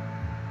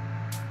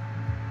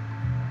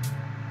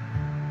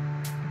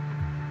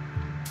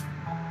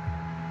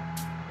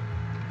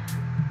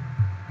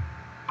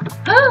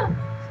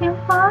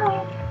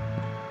 Senpai.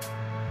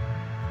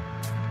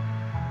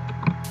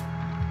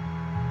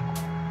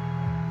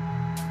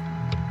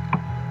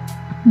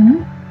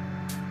 Hmm?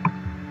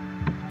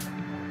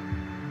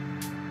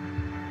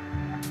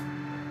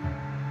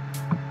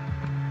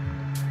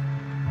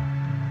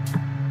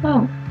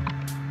 Oh.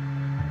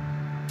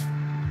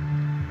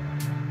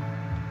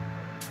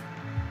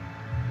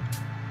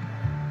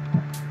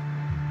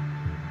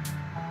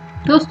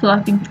 Those two are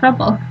having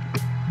trouble.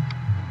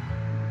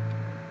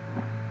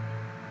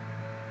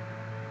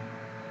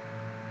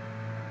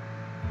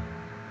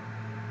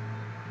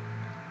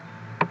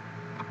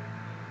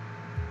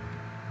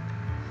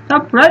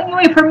 Stop running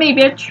away from me,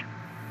 bitch!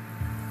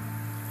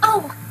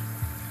 Oh!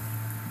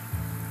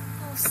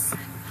 Oh,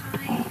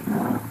 Senpai.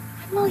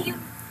 When will you...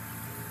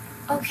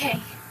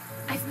 Okay,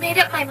 I've made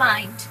up my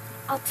mind.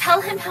 I'll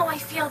tell him how I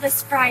feel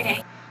this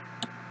Friday.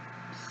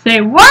 Say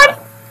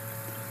what?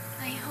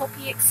 I hope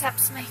he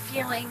accepts my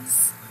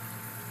feelings.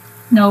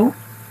 No.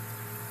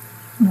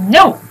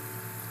 No!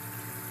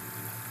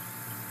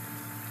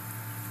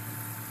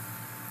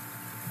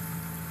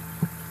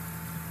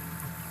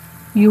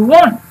 You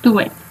won't do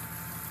it.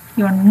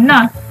 You're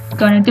not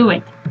gonna do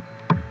it.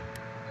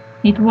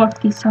 Need to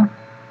work this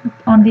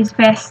on this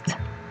vest.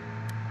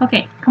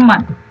 Okay, come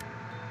on.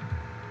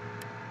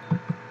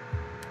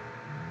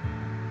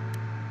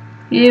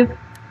 Give.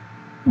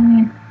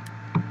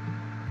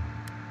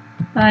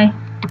 Bye.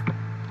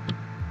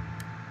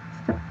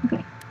 Stop.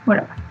 Okay,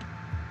 whatever.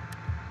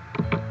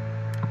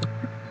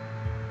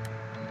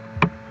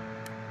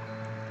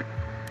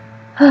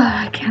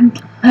 I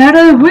can't let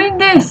her win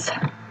this,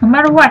 no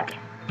matter what.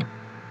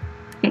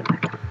 Okay,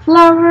 got the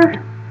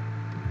flower.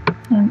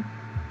 And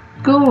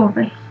go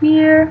over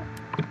here.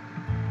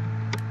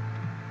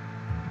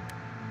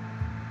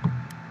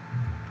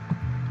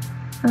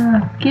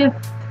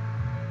 Gift.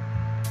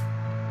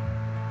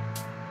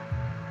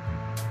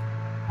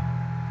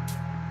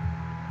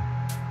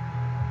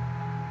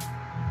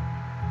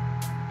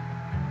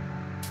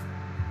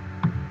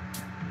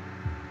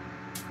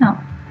 No.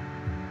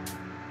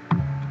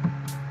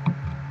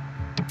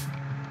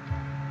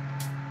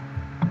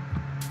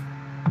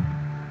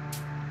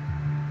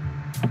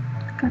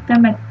 God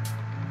damn it.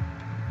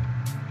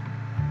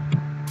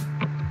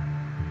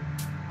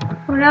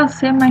 What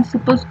else am I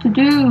supposed to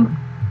do?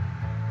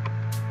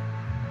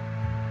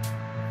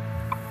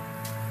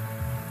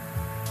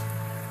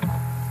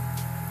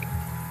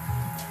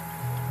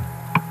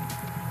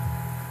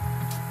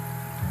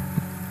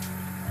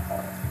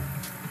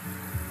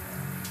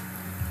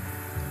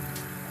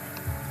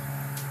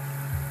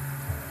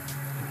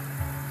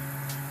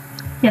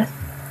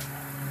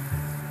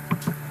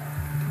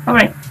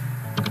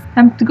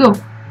 time to go.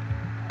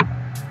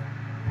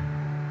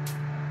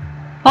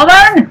 Hold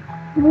on!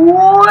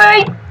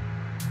 Wait!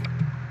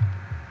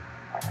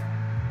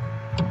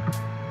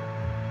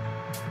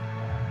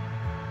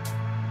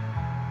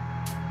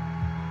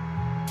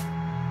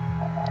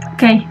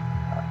 Okay.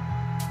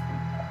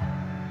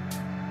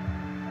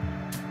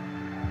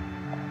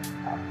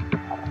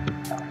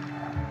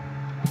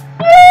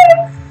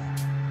 Yes!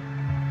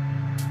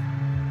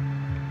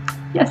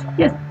 Yes,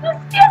 yes,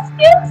 yes, yes,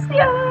 yes,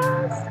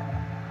 yes!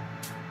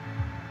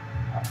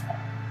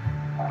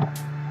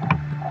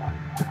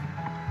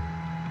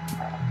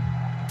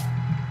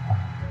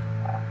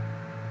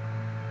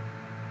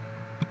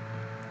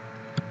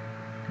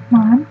 Come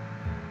on.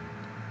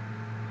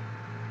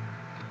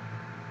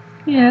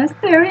 Yes,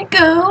 there we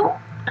go.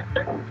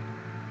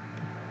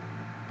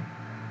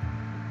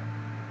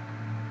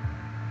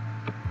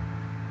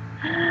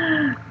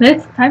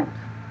 It's time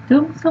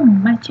to do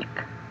some magic.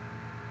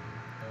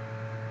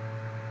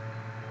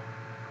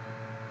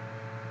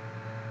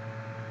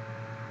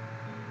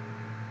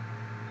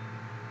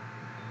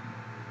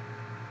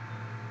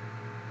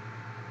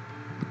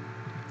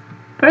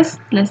 First,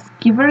 let's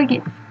give her a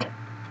gift,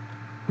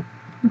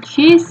 which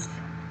is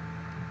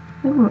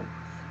the rose.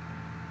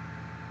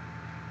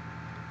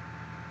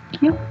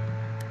 Cute.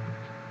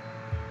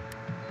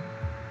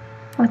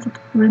 What's it?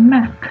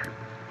 Remark.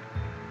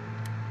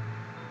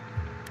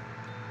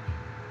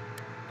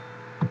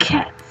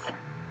 Cats.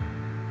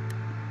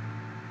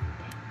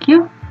 Thank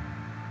you.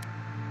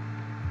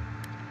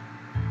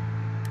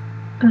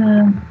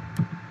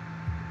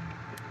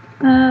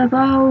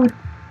 About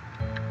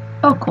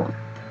occult.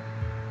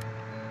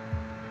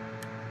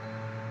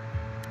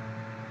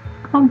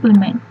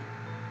 Compliment.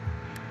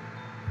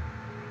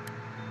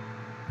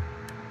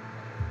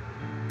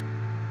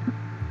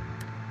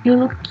 You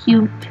look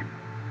cute.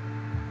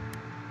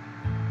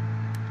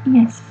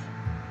 Yes.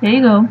 There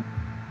you go.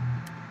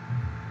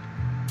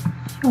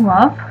 Show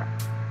off.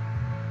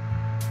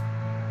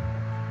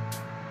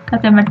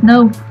 Got them at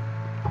no.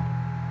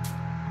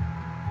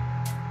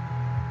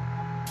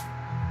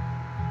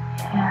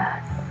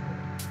 Yes.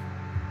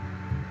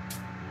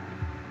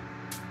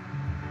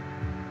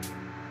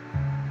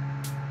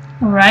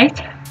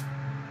 Alright.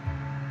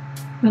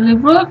 Will it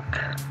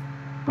work?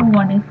 I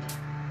want it.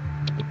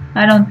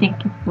 I don't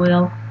think it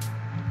will.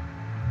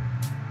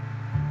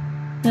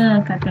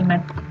 Got them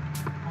at.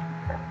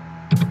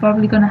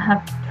 Probably gonna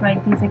have to try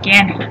this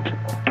again.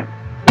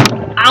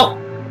 Ow!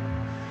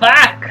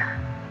 Fuck!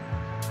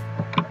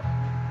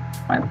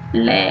 My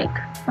leg.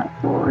 My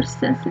poor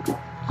sensitive,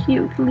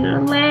 cute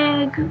little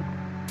leg.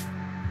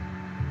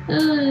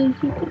 It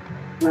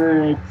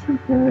hurts, it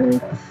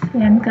hurts.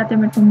 And got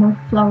them at no more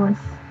flowers.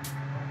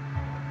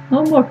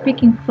 No more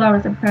picking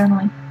flowers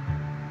apparently.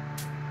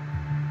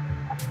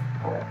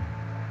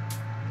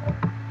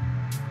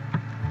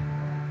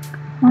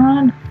 Come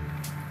on.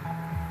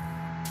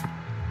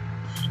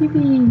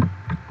 Chibi.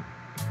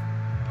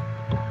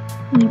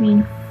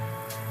 Maybe.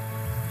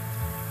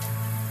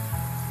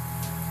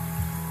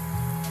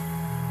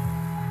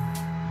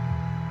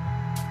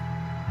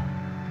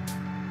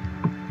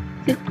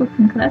 Is it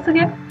cooking class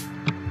again?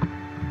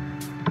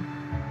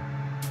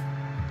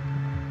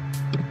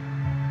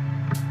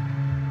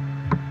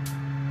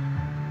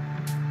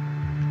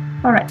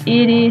 Alright,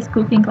 it is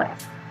cooking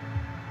class.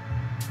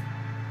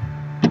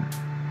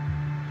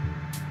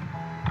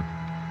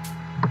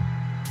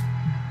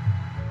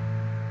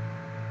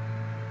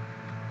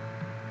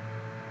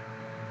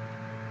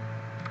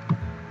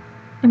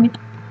 Let me.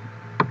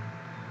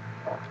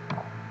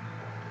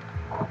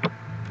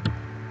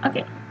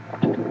 Okay.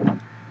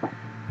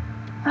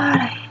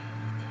 Alright.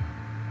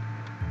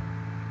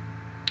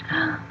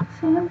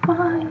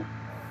 Senpai.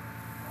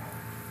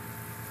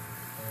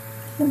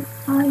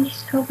 Senpai is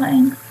so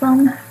buying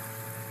from.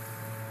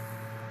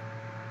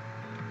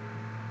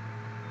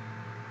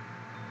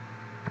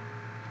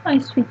 My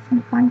sweet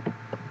senpai.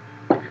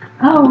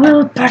 I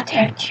will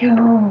protect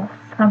you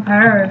from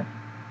her.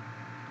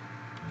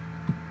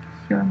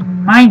 You're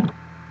mine.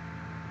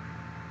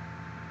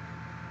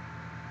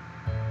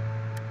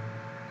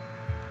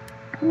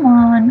 Come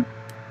on.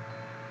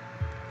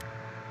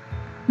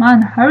 Come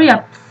on, hurry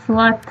up,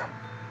 slut.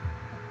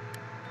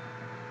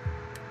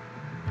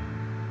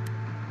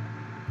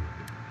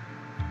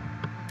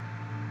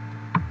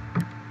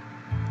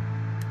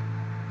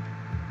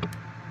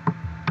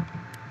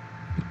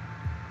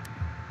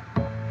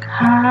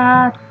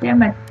 God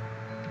damn it.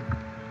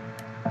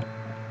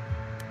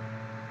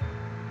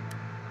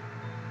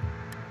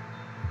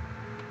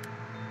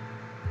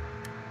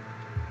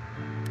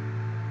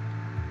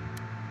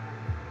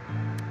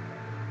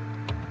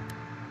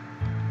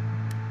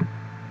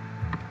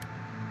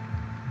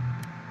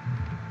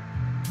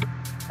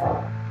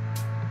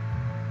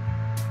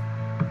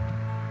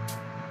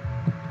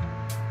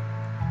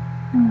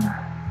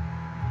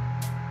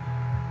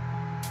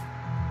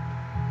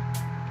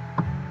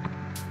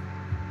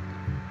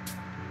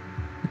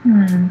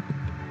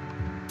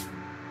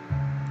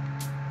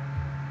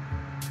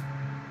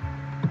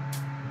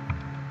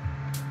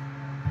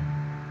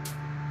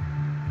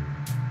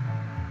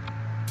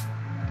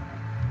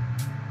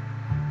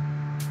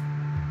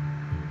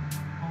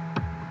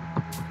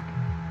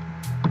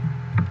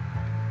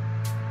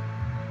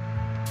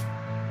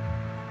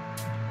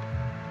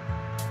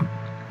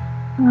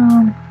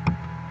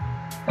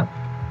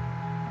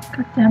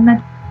 God damn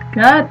it.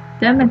 God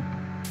damn it.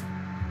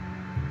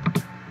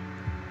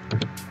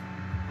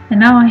 And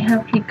now I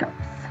have hiccups.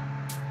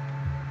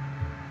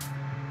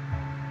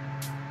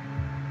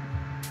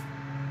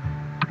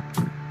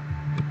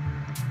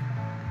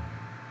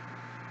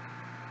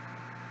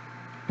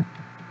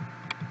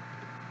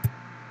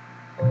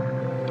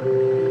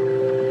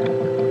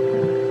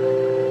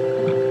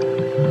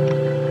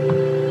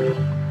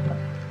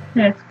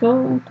 Let's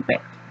go to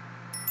bed.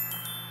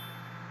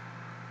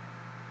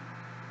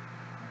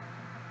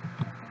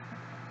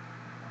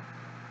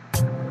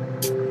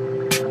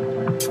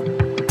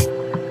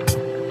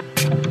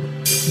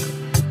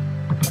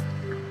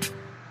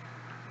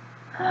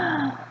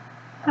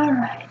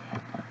 Alright.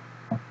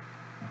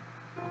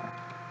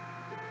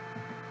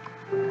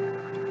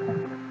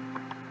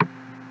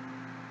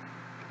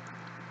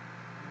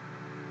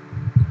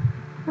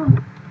 Oh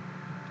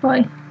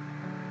boy,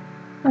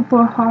 my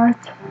poor heart,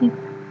 it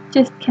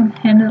just can't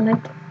handle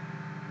it.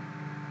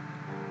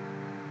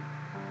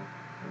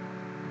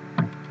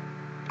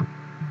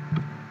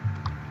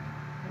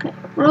 Okay,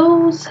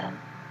 rules.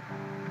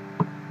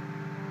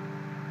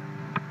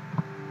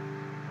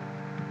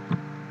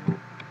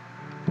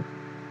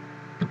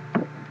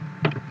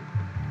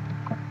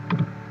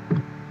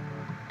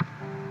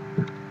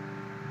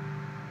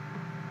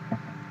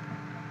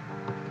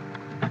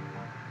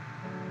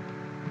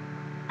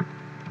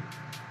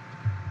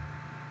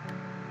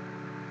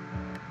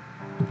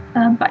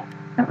 But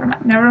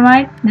never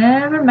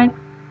mind.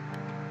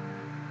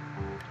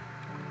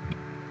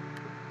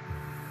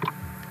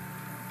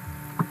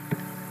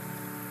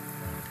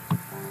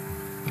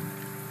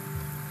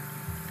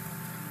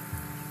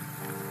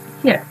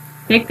 Here,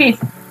 take this.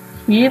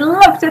 He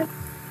loves it.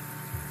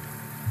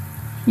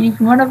 He's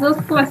one of those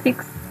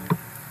classics.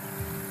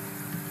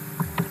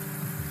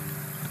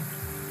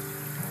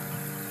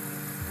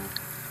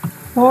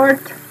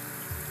 Port.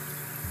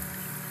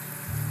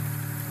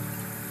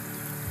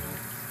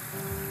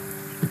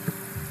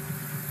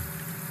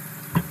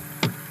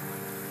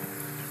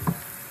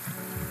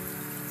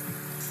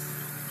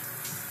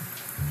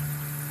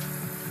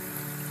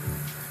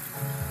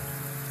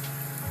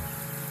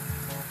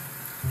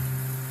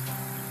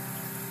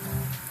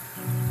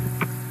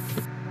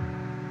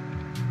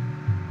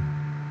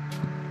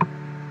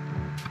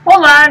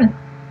 Hold on!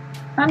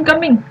 I'm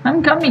coming!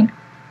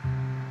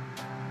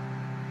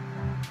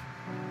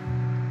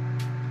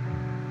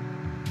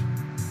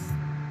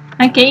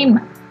 I came!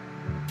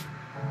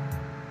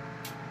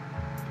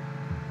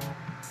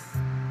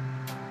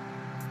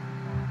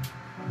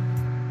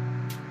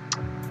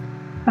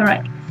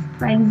 Alright, let's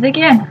try this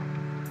again.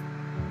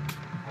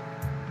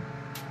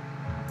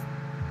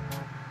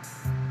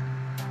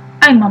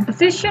 I'm on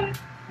position.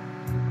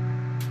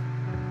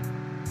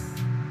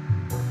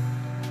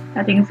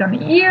 I think it's on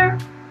the ear.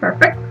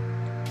 Perfect.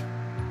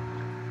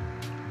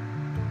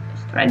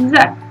 Let's try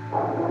that.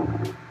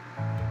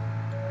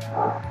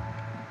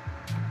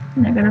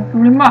 Negative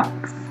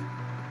remarks.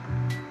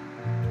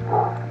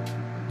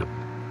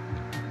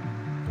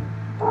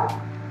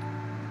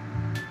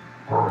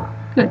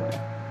 Good.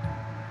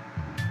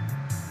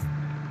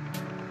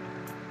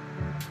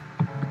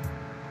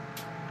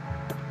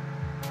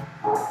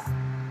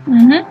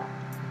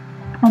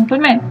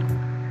 Compliment.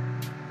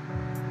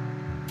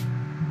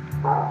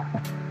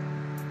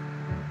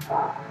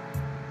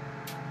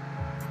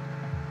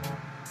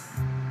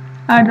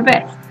 Are the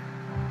best.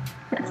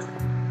 Yes.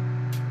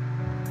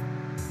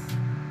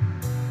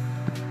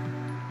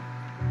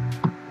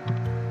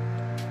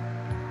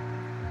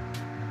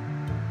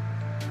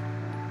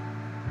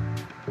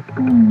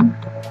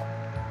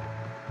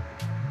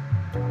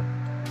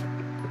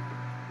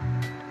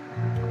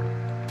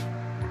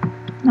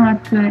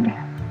 Not good.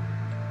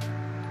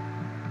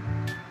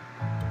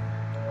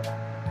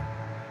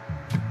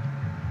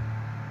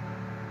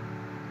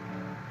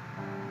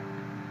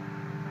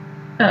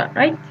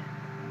 Right.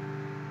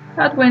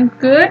 That went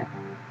good.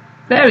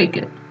 Very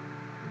good.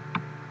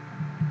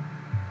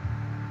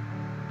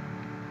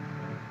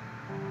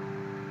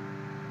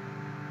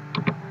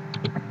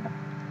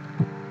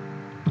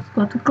 Let's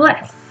go to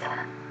glass.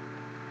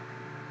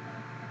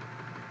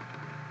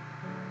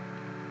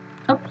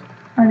 Oops,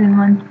 I didn't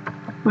want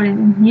to put it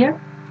in here.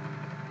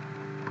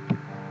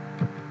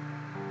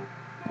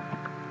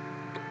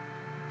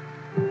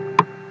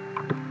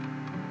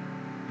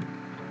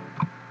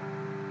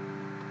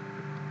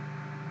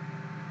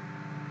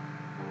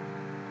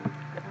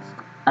 Let's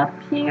go up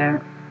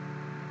here.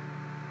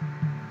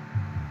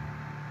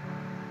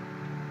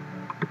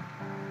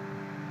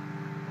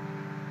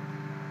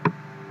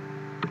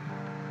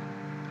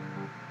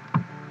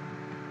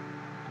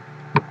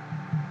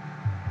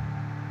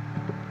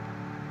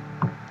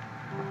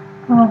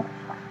 Oh,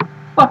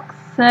 fuck's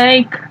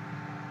sake.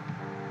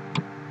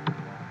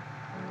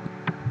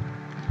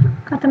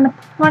 God damn it.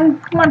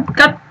 Come on,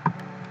 god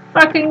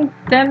fucking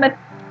damn it.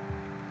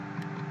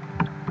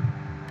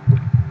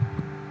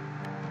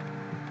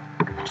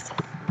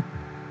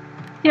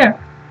 Here.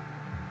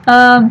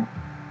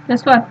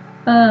 Guess what?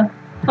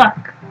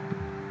 Fuck.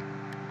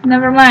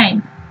 Never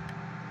mind.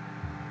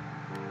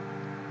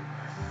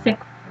 Sick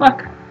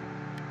fuck.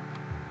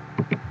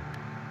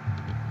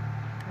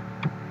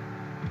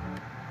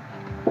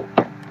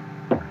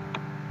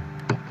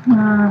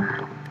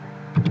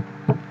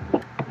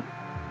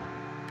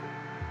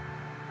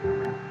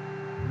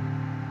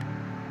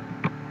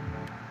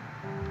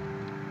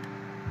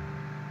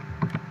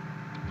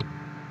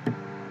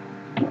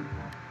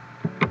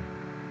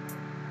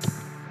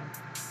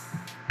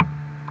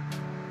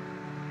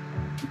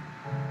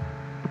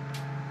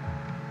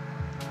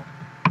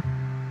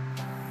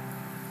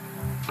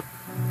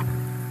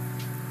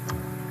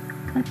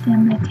 God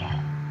damn it.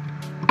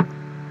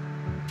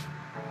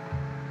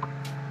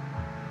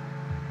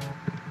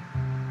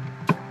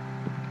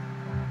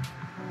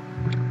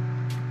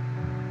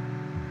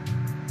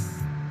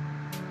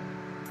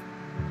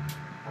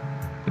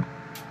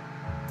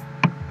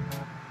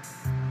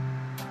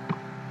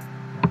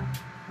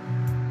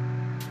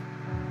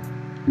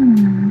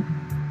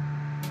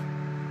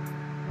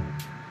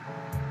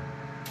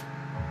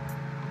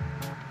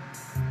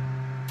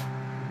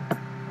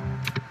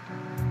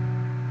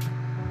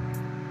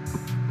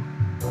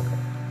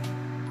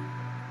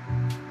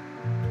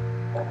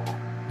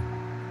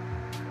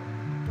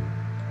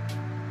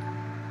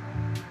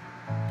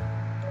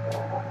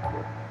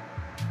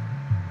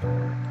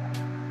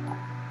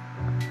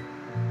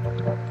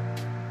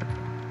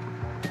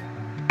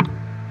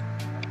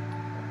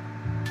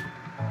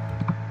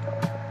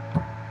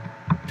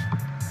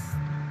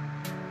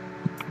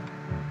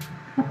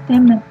 God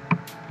damn it.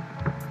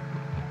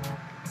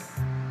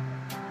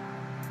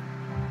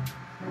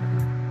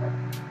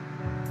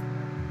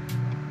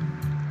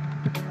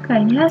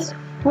 Okay, yes,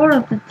 4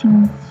 of the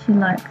things she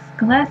likes.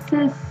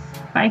 Glasses,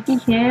 spiky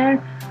hair.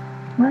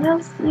 What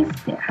else is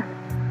there?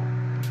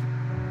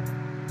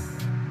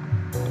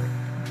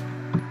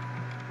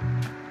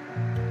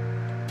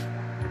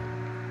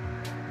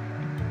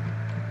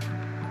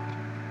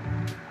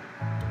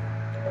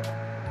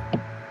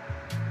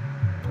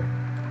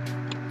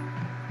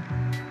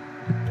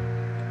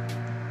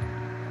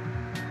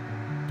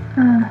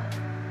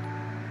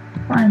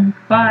 Fine,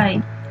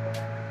 bye.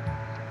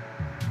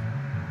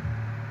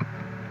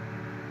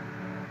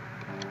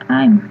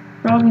 I'm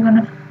probably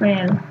gonna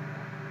fail.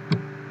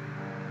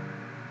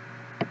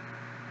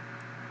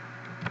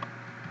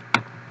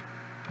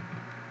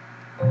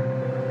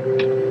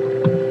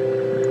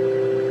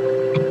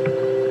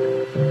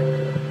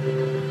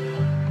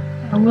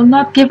 I will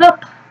not give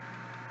up.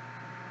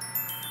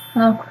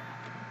 Oh,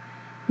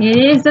 it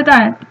is the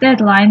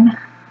deadline.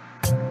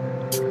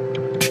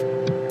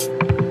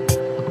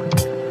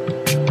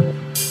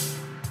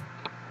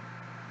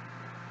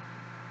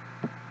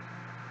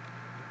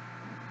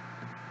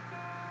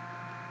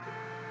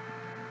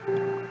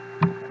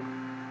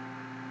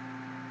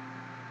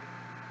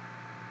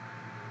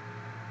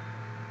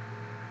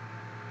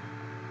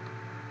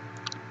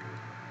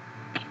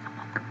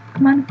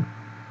 Come on,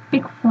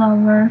 big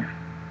flower.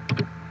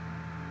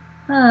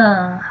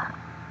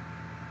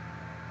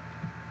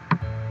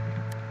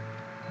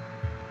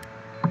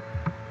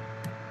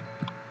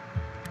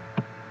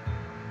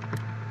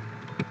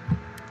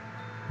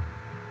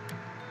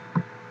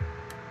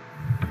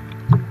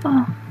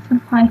 Oh,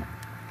 senpai.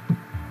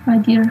 My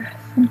dear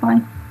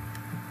senpai.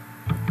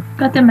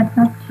 God damn it,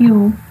 not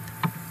you.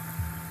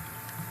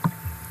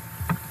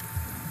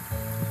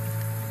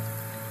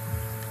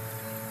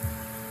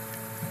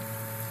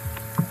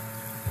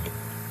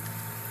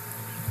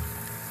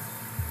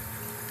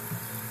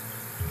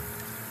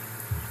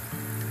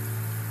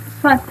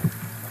 What?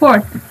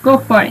 Court, go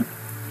for it.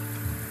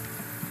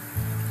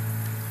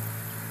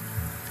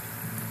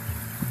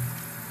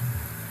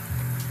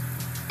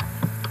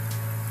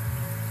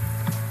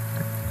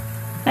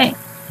 Hey.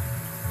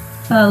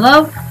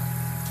 Love.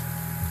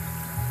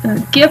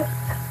 Gift.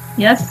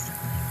 Yes.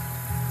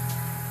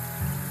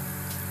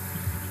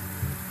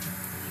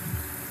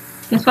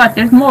 Guess what?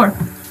 There's more.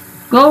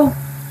 Go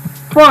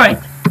for it,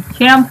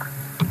 champ.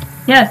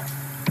 Yes.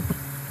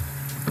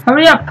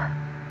 Hurry up.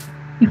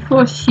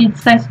 Before she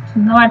decides to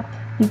know what,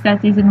 this guy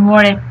isn't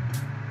worth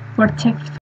it.